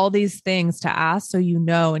like all these things to ask, so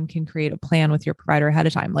and can create a plan with your provider ahead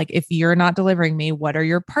of time. Like, if you're not delivering me, what are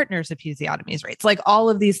your partner's episiotomies rates? Like, all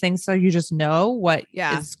of these things, so you just know what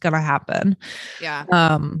is going to happen.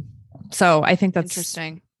 Yeah. So I think that's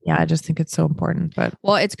interesting. Yeah, I just think it's so important. But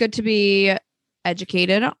well, it's good to be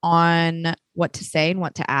educated on what to say and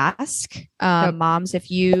what to ask. Moms, if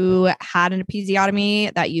you had an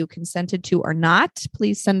episiotomy that you consented to or not,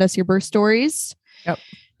 please send us your birth stories.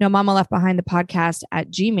 No Mama Left Behind the podcast at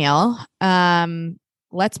Gmail.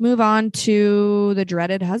 Let's move on to the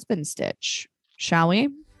dreaded husband stitch, shall we?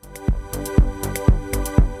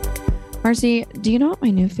 Marcy, do you know what my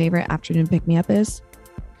new favorite afternoon pick-me-up is?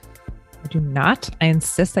 I do not. I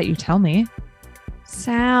insist that you tell me.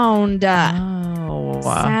 Sound. Oh.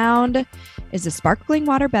 Sound is a sparkling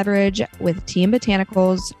water beverage with tea and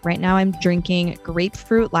botanicals. Right now I'm drinking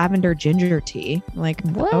grapefruit lavender ginger tea. Like,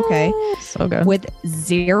 what? Okay. So good. With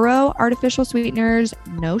 0 artificial sweeteners,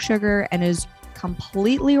 no sugar, and is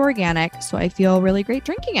completely organic. So I feel really great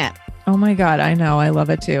drinking it. Oh my God. I know. I love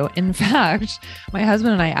it too. In fact, my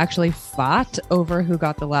husband and I actually fought over who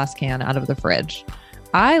got the last can out of the fridge.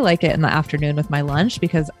 I like it in the afternoon with my lunch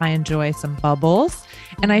because I enjoy some bubbles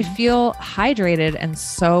and I feel hydrated and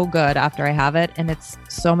so good after I have it. And it's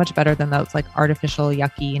so much better than those like artificial,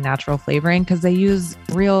 yucky, natural flavoring because they use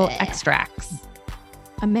real extracts.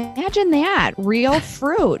 Imagine that. Real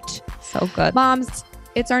fruit. So good. Moms,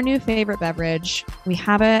 it's our new favorite beverage. We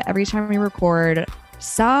have it every time we record.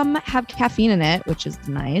 Some have caffeine in it, which is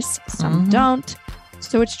nice. Some don't.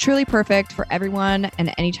 So it's truly perfect for everyone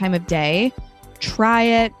and any time of day. Try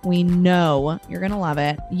it. We know you're going to love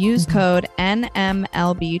it. Use code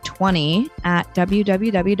NMLB20 at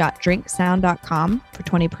www.drinksound.com for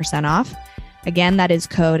 20% off. Again, that is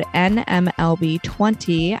code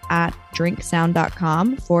NMLB20 at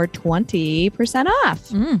drinksound.com for 20%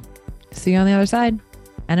 off. See you on the other side.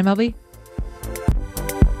 NMLB.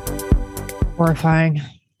 Horrifying.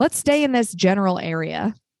 Let's stay in this general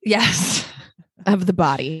area. Yes. Of the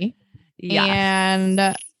body. Yeah.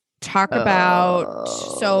 And talk about,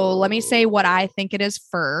 so let me say what I think it is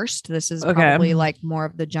first. This is probably like more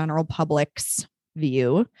of the general public's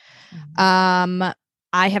view. I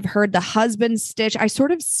have heard the husband stitch. I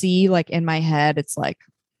sort of see like in my head, it's like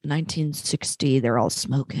 1960, they're all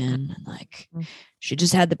smoking and like she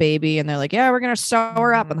just had the baby and they're like, yeah, we're going to sew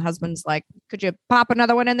her up. And the husband's like, could you pop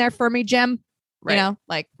another one in there for me, Jim? Right. You know,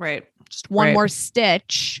 like just one Right. more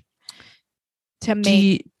stitch to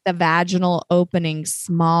make the vaginal opening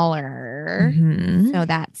smaller so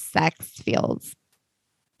that sex feels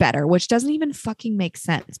better, which doesn't even fucking make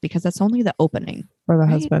sense because that's only the opening for the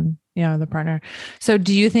husband. Yeah. The partner. So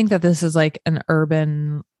do you think that this is like an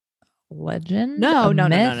urban legend? No.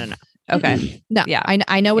 Okay. No. Yeah.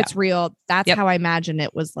 I know it's real. That's how I imagine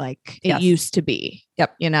it was like it used to be.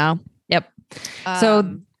 Yep. You know? Yep.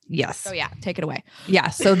 Yes. So yeah, take it away. Yeah.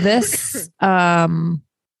 So this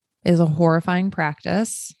is a horrifying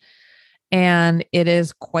practice. And it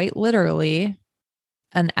is quite literally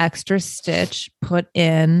an extra stitch put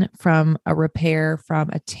in from a repair from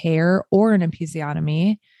a tear or an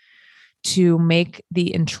episiotomy to make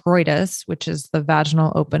the introitus, which is the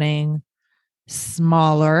vaginal opening,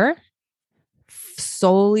 smaller,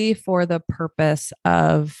 solely for the purpose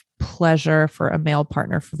of pleasure for a male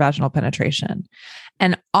partner for vaginal penetration.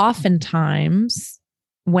 And oftentimes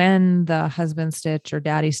when the husband stitch or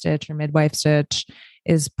daddy stitch or midwife stitch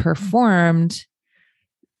is performed,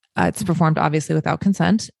 it's performed obviously without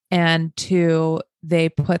consent. And 2, they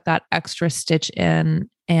put that extra stitch in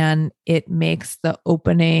and it makes the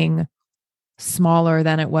opening smaller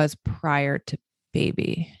than it was prior to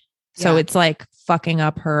baby. So it's like fucking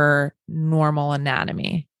up her normal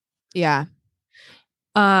anatomy. Yeah.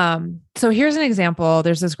 So here's an example.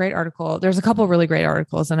 There's this great article. There's a couple of really great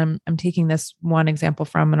articles, and I'm taking this one example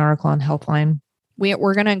from an article on Healthline.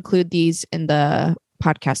 We're going to include these in the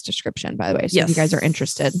podcast description, by the way. So if you guys are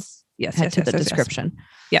interested, head to the description.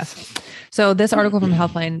 Yes. So this article from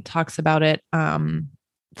Healthline talks about it.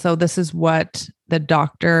 So this is what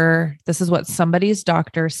somebody's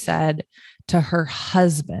doctor said to her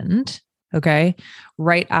husband. Okay.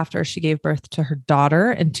 Right after she gave birth to her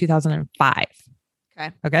daughter in 2005.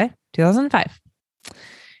 Okay. 2005.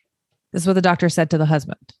 This is what the doctor said to the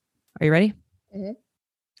husband. Are you ready?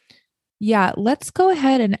 Yeah, let's go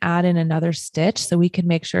ahead and add in another stitch so we can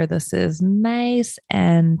make sure this is nice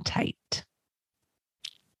and tight.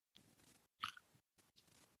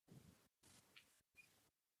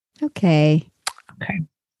 Okay. Okay.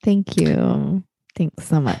 Thank you. Thanks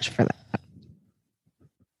so much for that.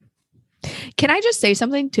 Can I just say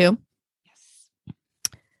something too? Yes.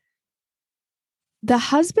 The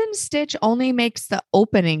husband stitch only makes the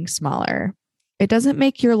opening smaller. It doesn't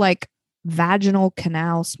make your like vaginal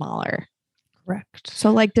canal smaller. Correct.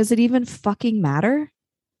 So like, does it even fucking matter?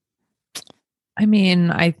 I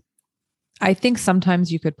mean, I think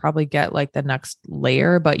sometimes you could probably get like the next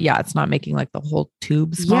layer, but yeah, it's not making like the whole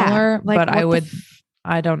tube smaller. Yeah, like, but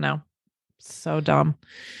I don't know. So dumb.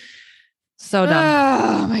 So dumb.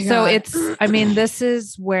 Oh my God. So it's, I mean, this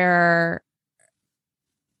is where,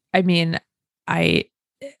 I mean, I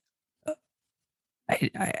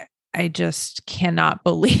just cannot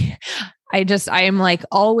believe, I am like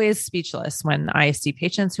always speechless when I see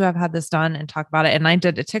patients who have had this done and talk about it. And I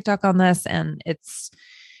did a TikTok on this, and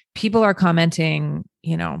people are commenting,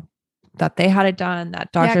 you know, that they had it done,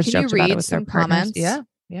 that doctors joked about it with their partners. Comments?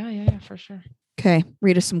 Yeah, for sure. Okay.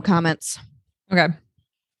 Read us some comments. Okay.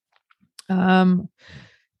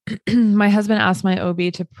 My husband asked my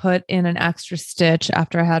OB to put in an extra stitch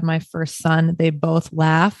after I had my first son. They both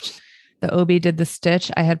laughed. The OB did the stitch.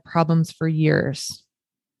 I had problems for years.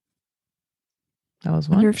 That was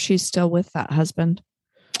one. I wonder if she's still with that husband.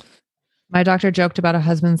 My doctor joked about a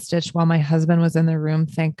husband stitch while my husband was in the room.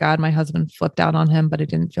 Thank God my husband flipped out on him, but it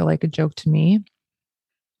didn't feel like a joke to me.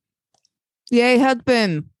 Yay,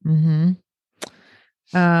 husband. Mm-hmm.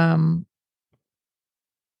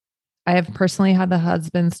 I have personally had the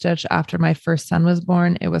husband stitch after my first son was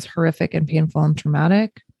born. It was horrific and painful and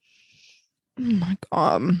traumatic. Oh my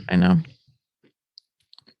God. I know.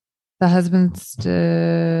 The husband's,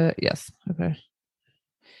 yes. Okay.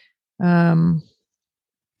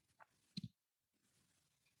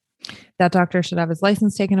 That doctor should have his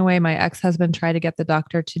license taken away. My ex-husband tried to get the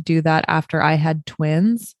doctor to do that after I had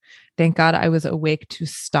twins. Thank God I was awake to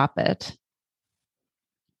stop it.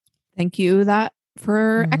 Thank you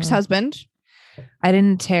for ex-husband. I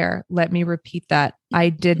didn't tear. Let me repeat that. I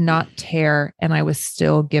did not tear, and I was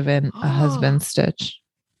still given a husband stitch.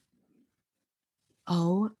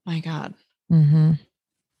 Oh my God. Mm-hmm.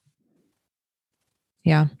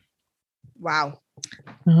 Yeah. Wow.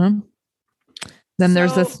 Then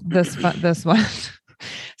there's this one.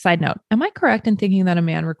 Side note. Am I correct in thinking that a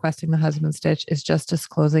man requesting the husband stitch is just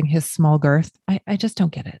disclosing his small girth? I just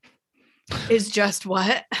don't get it. Is just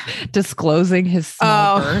what? Disclosing his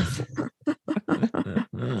small girth.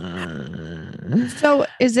 So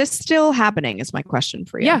is this still happening is my question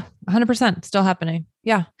for you. Yeah, 100% still happening.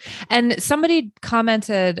 Yeah. And somebody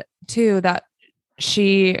commented too that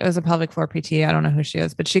she was a pelvic floor PT. I don't know who she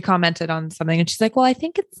is, but she commented on something and she's like, well, I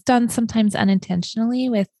think it's done sometimes unintentionally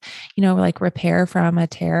with, you know, like repair from a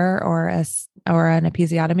tear or an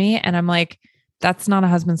episiotomy. And I'm like, that's not a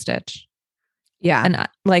husband stitch. Yeah. And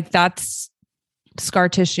like that's scar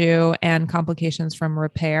tissue and complications from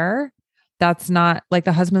repair. That's not like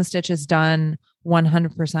the husband stitch is done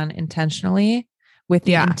 100% intentionally with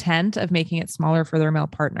the intent of making it smaller for their male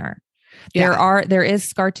partner. Yeah. There is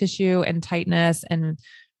scar tissue and tightness and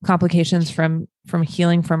complications from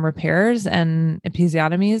healing from repairs and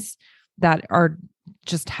episiotomies that are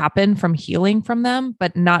just happen from healing from them,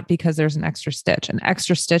 but not because there's an extra stitch. An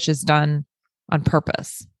extra stitch is done on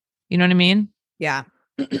purpose. You know what I mean? Yeah.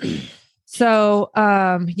 So,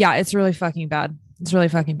 yeah, it's really fucking bad. It's really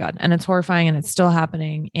fucking bad. And it's horrifying and it's still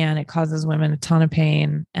happening. And it causes women a ton of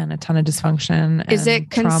pain and a ton of dysfunction. Is it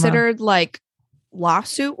considered like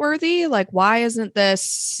lawsuit worthy? Like, why isn't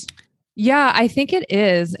this? Yeah, I think it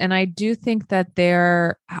is. And I do think that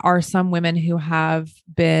there are some women who have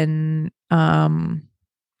been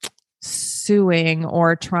suing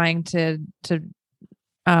or trying to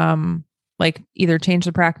like either change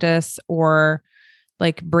the practice or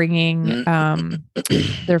like bringing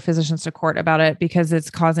their physicians to court about it because it's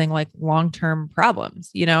causing like long-term problems,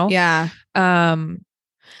 you know? Yeah. I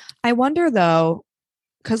wonder though,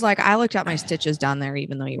 because like I looked at my stitches down there,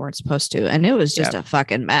 even though you weren't supposed to, and it was just a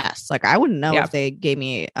fucking mess. Like I wouldn't know if they gave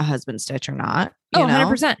me a husband stitch or not. You know?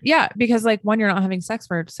 100%. Yeah. Because like one, you're not having sex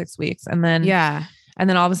for 6 weeks and then, and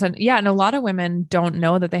then all of a sudden, and a lot of women don't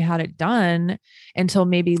know that they had it done until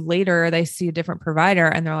maybe later they see a different provider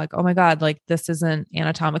and they're like, oh my God, like this isn't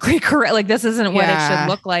anatomically correct. Like this isn't what it should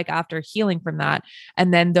look like after healing from that.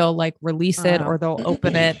 And then they'll like release it or they'll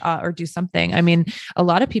open it or do something. I mean, a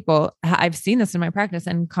lot of people, I've seen this in my practice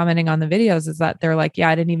and commenting on the videos is that they're like, yeah,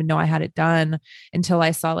 I didn't even know I had it done until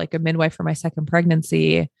I saw like a midwife for my second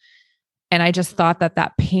pregnancy. And I just thought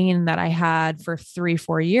that pain that I had for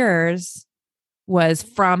 3-4 years was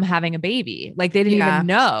from having a baby. Like they didn't even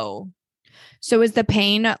know. So is the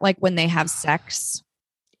pain like when they have sex?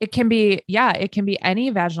 It can be any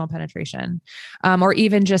vaginal penetration, or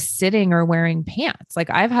even just sitting or wearing pants. Like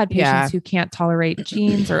I've had patients who can't tolerate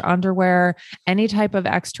jeans or underwear, any type of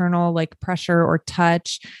external like pressure or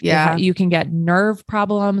touch. Yeah. You can get nerve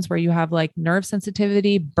problems where you have like nerve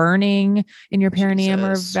sensitivity, burning in your perineum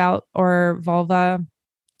or vulva.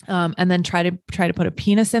 And then try to put a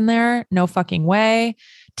penis in there. No fucking way.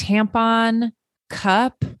 Tampon,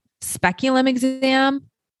 cup, speculum exam.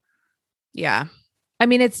 Yeah. I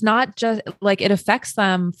mean, it's not just like it affects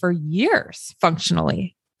them for years,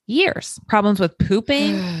 functionally. Years. Problems with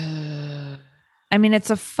pooping. I mean, it's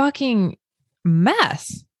a fucking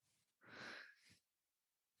mess.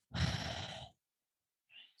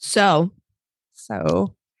 So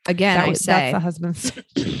again, that's the husband's.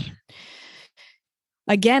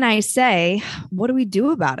 Again, I say, what do we do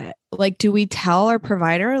about it? Like, do we tell our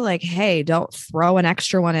provider, like, hey, don't throw an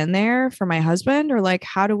extra one in there for my husband? Or like,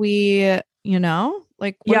 how do we,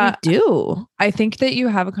 like, what do we do? I think that you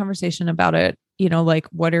have a conversation about it, like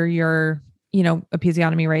what are your,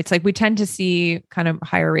 episiotomy rates? Like we tend to see kind of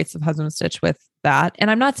higher rates of husband stitch with that.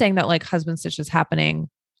 And I'm not saying that like husband stitch is happening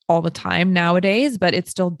all the time nowadays, but it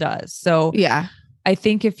still does. So yeah, I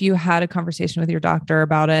think if you had a conversation with your doctor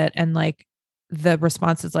about it and like the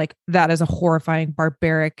response is like, that is a horrifying,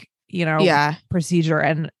 barbaric, procedure.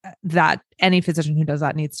 And that any physician who does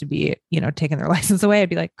that needs to be, taking their license away. I'd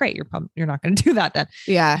be like, great, you're not going to do that then.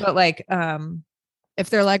 Yeah. But like, if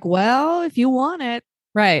they're like, well, if you want it,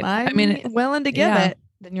 right. I'm willing to give it.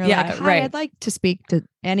 Then you're like, hi, right. I'd like to speak to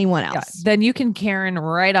anyone else. Yeah. Then you can Karen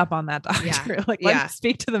right up on that doctor. Yeah. Like, let me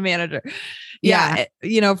speak to the manager. Yeah.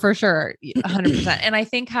 For sure. 100%. And I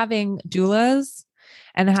think having doulas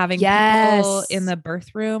and having people in the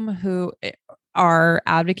birth room who are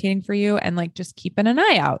advocating for you and like just keeping an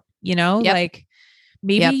eye out, like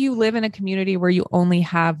maybe you live in a community where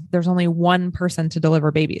there's only one person to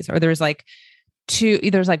deliver babies, or there's like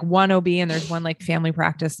there's like one OB and there's one like family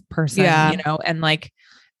practice person, and like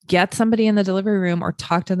get somebody in the delivery room or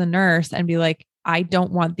talk to the nurse and be like, I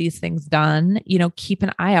don't want these things done, keep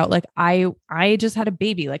an eye out. Like I just had a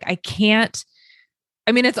baby. Like I can't,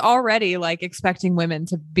 it's already like expecting women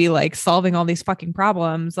to be like solving all these fucking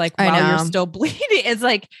problems, like while you're still bleeding. It's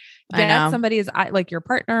like, get somebody's like your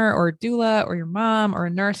partner or doula or your mom or a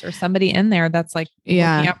nurse or somebody in there that's like looking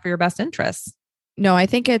out for your best interests. No, I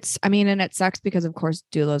think and it sucks because of course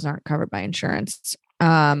doulas aren't covered by insurance.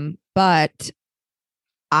 But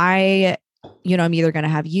I'm either going to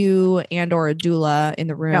have you and or a doula in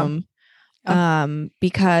the room.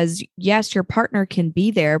 Because yes, your partner can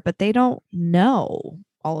be there, but they don't know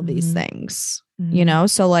all of these things,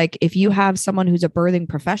 So like if you have someone who's a birthing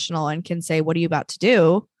professional and can say, what are you about to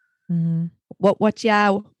do? What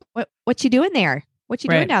you doing there? What you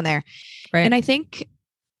doing down there? Right. And I think,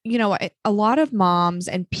 a lot of moms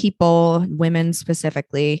and people, women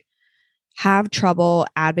specifically, have trouble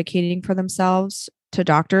advocating for themselves to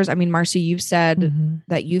doctors. I mean, Marcy, you've said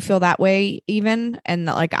that you feel that way even. And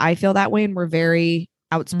like, I feel that way. And we're very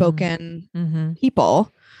outspoken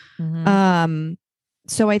people.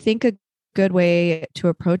 So I think a good way to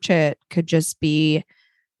approach it could just be,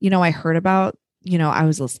 I heard about, I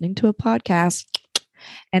was listening to a podcast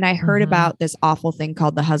and I heard about this awful thing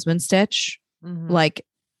called the husband stitch. Like,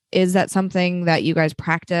 is that something that you guys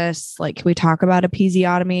practice? Like, can we talk about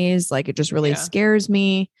episiotomies? Like, it just really scares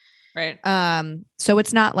me. Right. So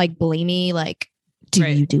it's not like blamey, like, do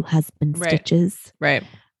you do husband stitches? Right.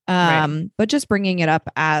 But just bringing it up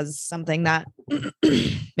as something that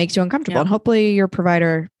makes you uncomfortable. And hopefully your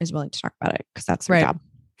provider is willing to talk about it because that's their job.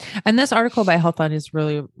 And this article by Healthline is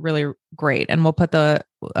really, really great. And we'll put the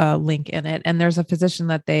link in it. And there's a physician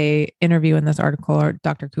that they interview in this article, or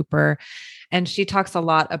Dr. Cooper. And she talks a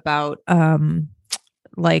lot about,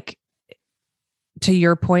 like, to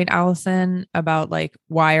your point, Allison, about like,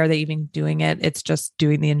 why are they even doing it? It's just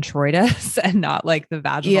doing the introitus and not like the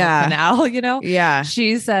vaginal canal, Yeah.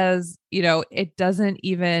 She says, it doesn't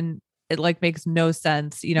even, it like makes no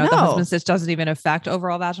sense. The husband stitch doesn't even affect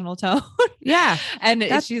overall vaginal tone. Yeah. And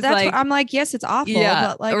she's like, I'm like, yes, it's awful,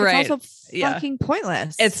 but like, it's also fucking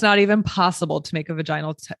pointless. It's not even possible to make a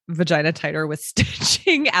vagina tighter with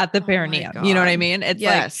stitching at the perineum. You know what I mean? It's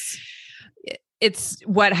like, it's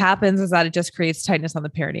what happens is that it just creates tightness on the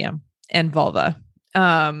perineum and vulva.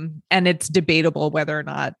 And it's debatable whether or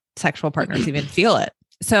not sexual partners even feel it.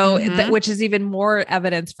 So, which is even more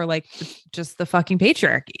evidence for like just the fucking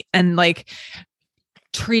patriarchy and like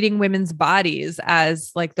treating women's bodies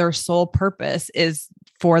as like their sole purpose is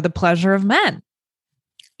for the pleasure of men,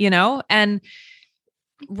 and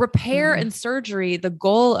repair and surgery. The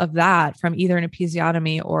goal of that from either an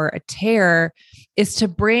episiotomy or a tear is to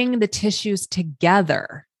bring the tissues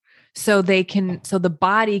together so the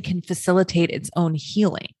body can facilitate its own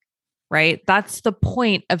healing. Right. That's the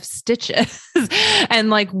point of stitches and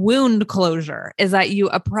like wound closure, is that you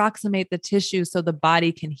approximate the tissue so the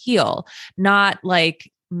body can heal, not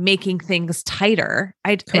like making things tighter.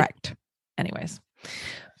 Correct. Anyways,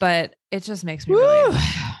 but it just makes me really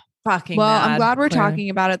fucking mad. I'm glad we're talking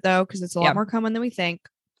about it though, because it's a lot more common than we think.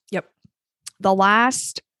 Yep. The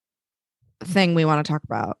last thing we want to talk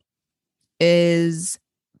about is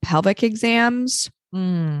pelvic exams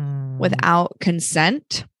without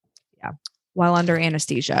consent. While under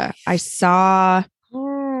anesthesia. I saw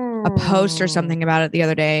a post or something about it the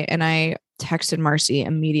other day, and I texted Marcy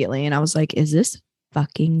immediately, and I was like, is this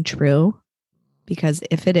fucking true? Because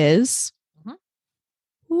if it is,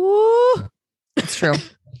 it's true.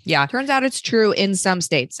 Yeah. Turns out it's true in some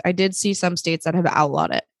states. I did see some states that have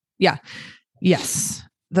outlawed it. Yeah. Yes.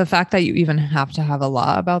 The fact that you even have to have a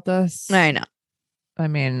law about this. I know. I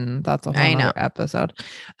mean, that's a whole other episode.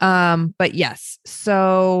 But yes.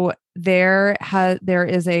 So there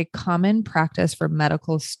is a common practice for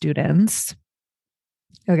medical students,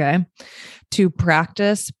 to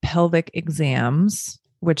practice pelvic exams,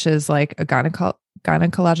 which is like a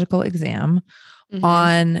gynecological exam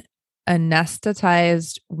on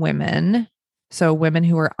anesthetized women. So women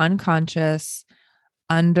who are unconscious,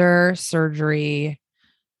 under surgery,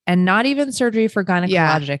 and not even surgery for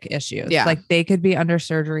gynecologic issues. Yeah. Like they could be under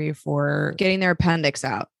surgery for getting their appendix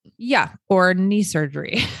out. Yeah. Or knee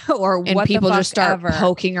surgery or and what people the fuck just start ever.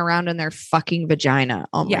 Poking around in their fucking vagina.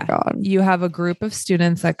 Oh my God. You have a group of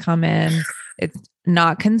students that come in, it's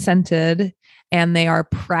not consented, and they are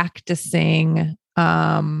practicing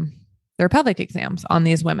their pelvic exams on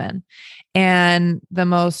these women. And the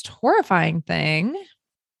most horrifying thing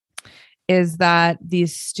is that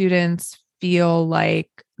these students feel like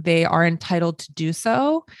they are entitled to do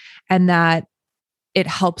so and that it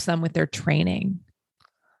helps them with their training.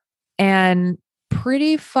 And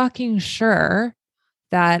pretty fucking sure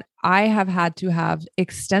that I have had to have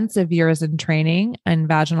extensive years in training and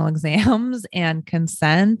vaginal exams and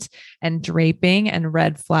consent and draping and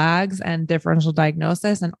red flags and differential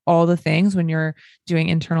diagnosis and all the things when you're doing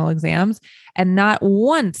internal exams. And not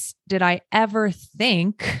once did I ever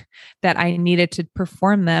think that I needed to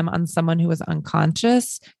perform them on someone who was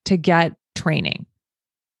unconscious to get training.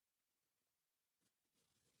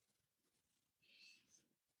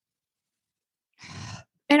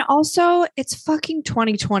 And also, it's fucking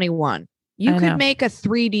 2021. You could make a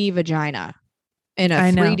 3D vagina in a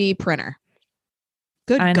 3D printer.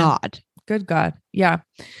 Good God. Good God. Yeah.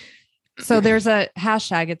 So there's a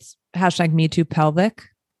hashtag. It's hashtag #MeTooPelvic,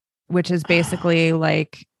 which is basically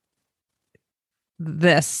like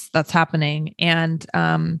this that's happening. And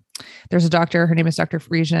there's a doctor. Her name is Dr.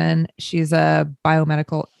 Friesian. She's a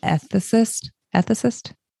biomedical ethicist.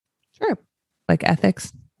 Sure. Like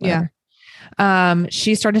ethics. Whatever. Yeah.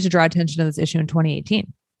 She started to draw attention to this issue in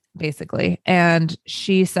 2018, basically. And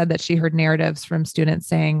she said that she heard narratives from students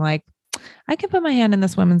saying like, I can put my hand in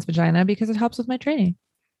this woman's vagina because it helps with my training.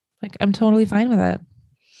 Like, I'm totally fine with it.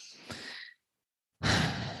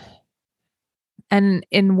 And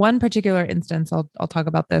in one particular instance, I'll talk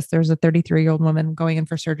about this. There's a 33-year-old woman going in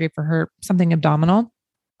for surgery for her something abdominal.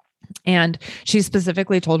 And she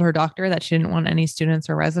specifically told her doctor that she didn't want any students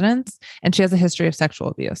or residents. And she has a history of sexual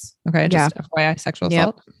abuse. Okay. Just FYI, sexual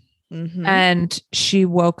assault. Mm-hmm. And she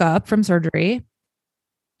woke up from surgery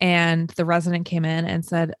and the resident came in and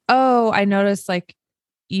said, oh, I noticed like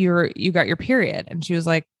you got your period. And she was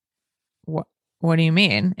like, what do you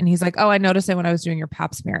mean? And he's like, oh, I noticed it when I was doing your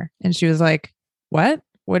pap smear. And she was like, what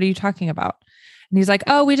are you talking about? And he's like,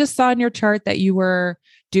 oh, we just saw in your chart that you were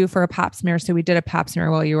due for a pap smear. So we did a pap smear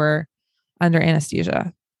while you were under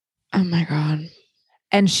anesthesia. Oh my God.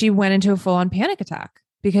 And she went into a full-on panic attack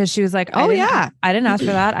because she was like, I didn't ask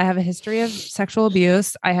for that. I have a history of sexual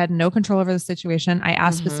abuse. I had no control over the situation. I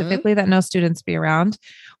asked specifically that no students be around.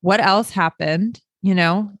 What else happened?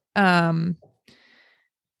 I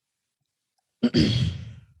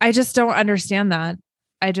just don't understand that.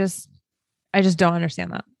 I just don't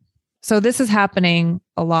understand that. So this is happening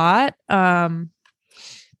a lot.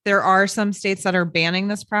 There are some states that are banning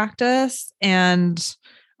this practice, and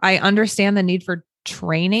I understand the need for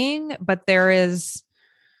training, but there is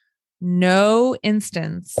no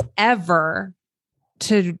instance ever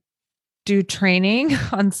to do training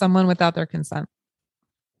on someone without their consent.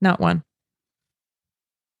 Not one.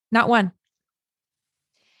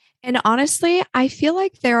 And honestly, I feel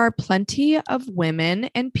like there are plenty of women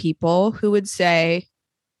and people who would say,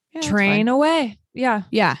 yeah, train away. Yeah.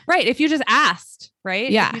 Yeah. Right. If you just asked, right?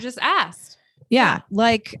 Yeah. If you just asked. Yeah.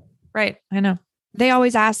 Like, right. I know. They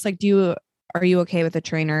always ask, like, are you okay with a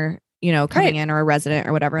trainer, coming in or a resident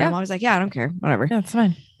or whatever? And I'm always like, yeah, I don't care. Whatever. Yeah, it's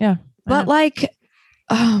fine. Yeah. But like,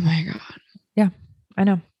 oh my God. Yeah, I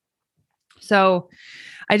know. So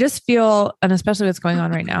I just feel, and especially what's going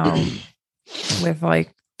on right now with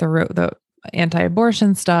like the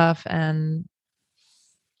anti-abortion stuff and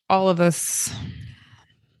all of this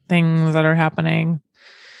things that are happening.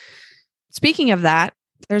 Speaking of that,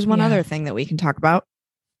 there's one other thing that we can talk about.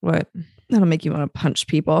 What? That'll make you want to punch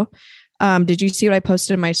people. Did you see what I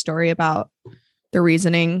posted in my story about the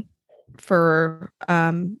reasoning for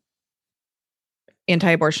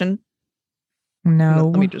anti-abortion? No.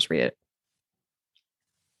 Let me just read it.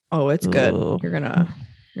 Oh, it's good. Ooh. You're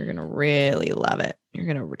gonna really love it. You're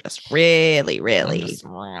gonna just really excited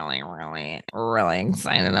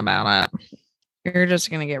about it. You're just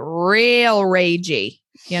gonna get real ragey,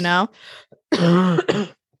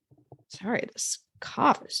 Sorry, this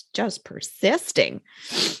cough is just persisting.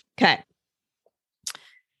 Okay.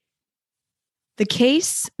 The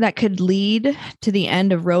case that could lead to the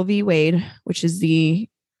end of Roe v. Wade, which is the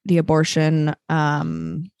abortion,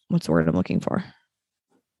 what's the word I'm looking for?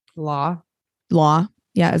 Law.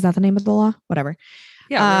 Yeah. Is that the name of the law? Whatever.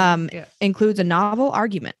 Yeah. Includes a novel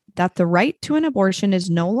argument that the right to an abortion is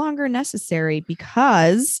no longer necessary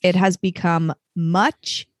because it has become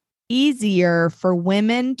much easier for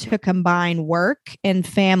women to combine work and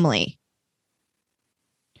family.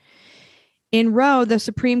 In Roe, the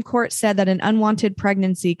Supreme Court said that an unwanted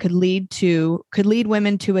pregnancy could lead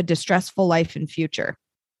women to a distressful life and future.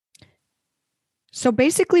 So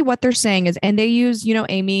basically what they're saying is, and they use,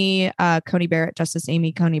 Amy Coney Barrett, Justice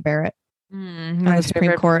Amy Coney Barrett on the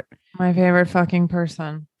Supreme Court. My favorite fucking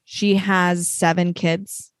person. She has 7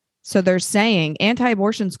 kids. So they're saying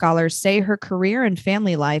anti-abortion scholars say her career and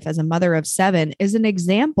family life as a mother of 7 is an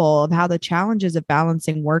example of how the challenges of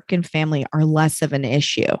balancing work and family are less of an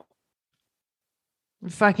issue.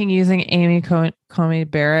 Fucking using Amy Coney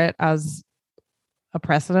Barrett as a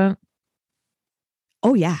precedent.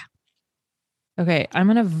 Oh, yeah. Okay, I'm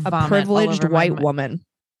going to vomit. A privileged white woman.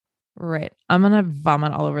 Right. I'm going to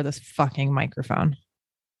vomit all over this fucking microphone.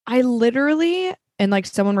 I literally... And like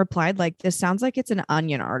someone replied, like, this sounds like it's an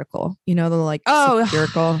Onion article, the like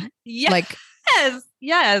satirical. Yes. Like,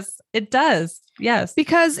 yes, it does. Yes.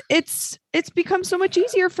 Because it's become so much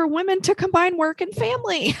easier for women to combine work and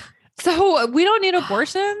family. So we don't need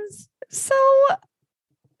abortions. So no,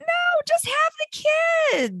 just have the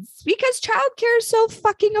kids because childcare is so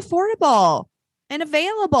fucking affordable and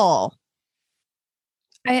available.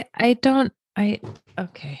 Okay.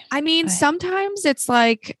 I mean, sometimes it's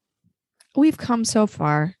like, we've come so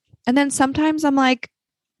far. And then sometimes I'm like,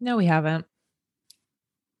 no, we haven't.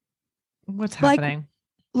 What's happening?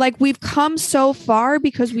 Like we've come so far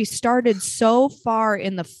because we started so far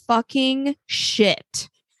in the fucking shit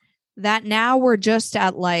that now we're just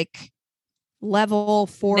at like level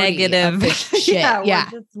 40 negative of this shit. Yeah.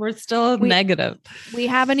 We're still negative. We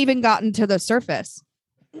haven't even gotten to the surface.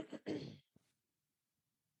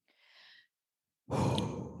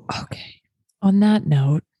 Okay. On that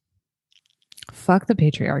note, fuck the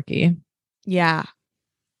patriarchy. Yeah.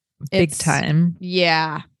 Big time.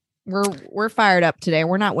 Yeah. We're fired up today.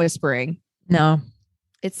 We're not whispering. No.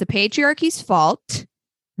 It's the patriarchy's fault.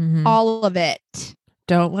 Mm-hmm. All of it.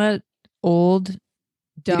 Don't let old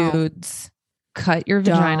dudes cut your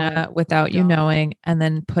vagina without you knowing and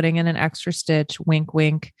then putting in an extra stitch, wink,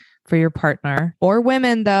 wink, for your partner. Or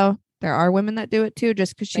women, though. There are women that do it too,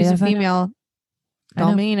 just because she's a female.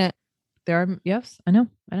 Don't mean it. There are, yes, I know.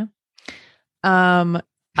 I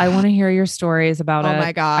want to hear your stories about it. Oh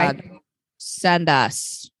my God. Send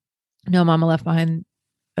us. No Mama Left Behind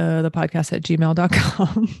the podcast at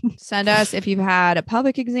gmail.com. Send us if you've had a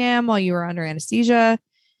pelvic exam while you were under anesthesia.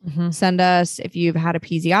 Mm-hmm. Send us if you've had a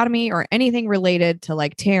episiotomy or anything related to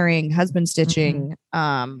like tearing, husband stitching,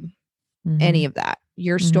 any of that.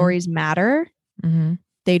 Your stories matter. Mm-hmm.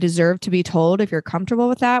 They deserve to be told. If you're comfortable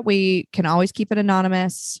with that, we can always keep it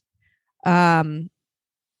anonymous. But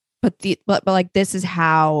like, this is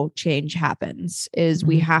how change happens is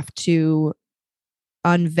we have to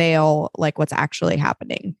unveil like what's actually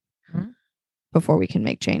happening before we can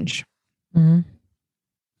make change. I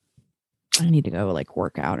need to go like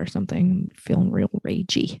work out or something. I'm feeling real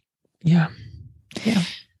ragey. Yeah.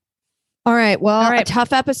 All right. Well, a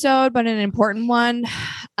tough episode, but an important one.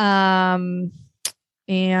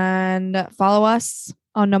 And follow us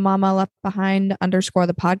on No Mama Left Behind _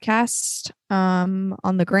 the podcast.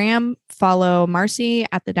 On the gram, follow Marcy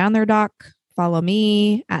at the Down There Doc. Follow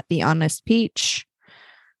me at the Honest Peach.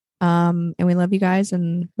 And we love you guys,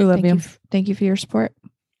 and we love you. Thank you for your support.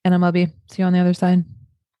 And I'm Lubby. See you on the other side.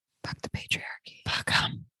 Fuck the patriarchy. Fuck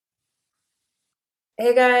 'em.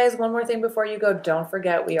 Hey guys, one more thing before you go. Don't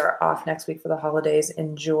forget, we are off next week for the holidays.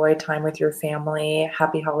 Enjoy time with your family.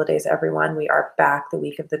 Happy holidays, everyone. We are back the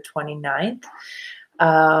week of the 29th.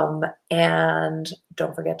 And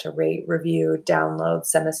don't forget to rate, review, download,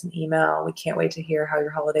 send us an email. We can't wait to hear how your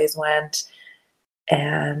holidays went.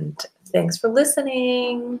 And thanks for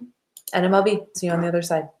listening. And MLB, see you on the other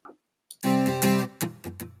side.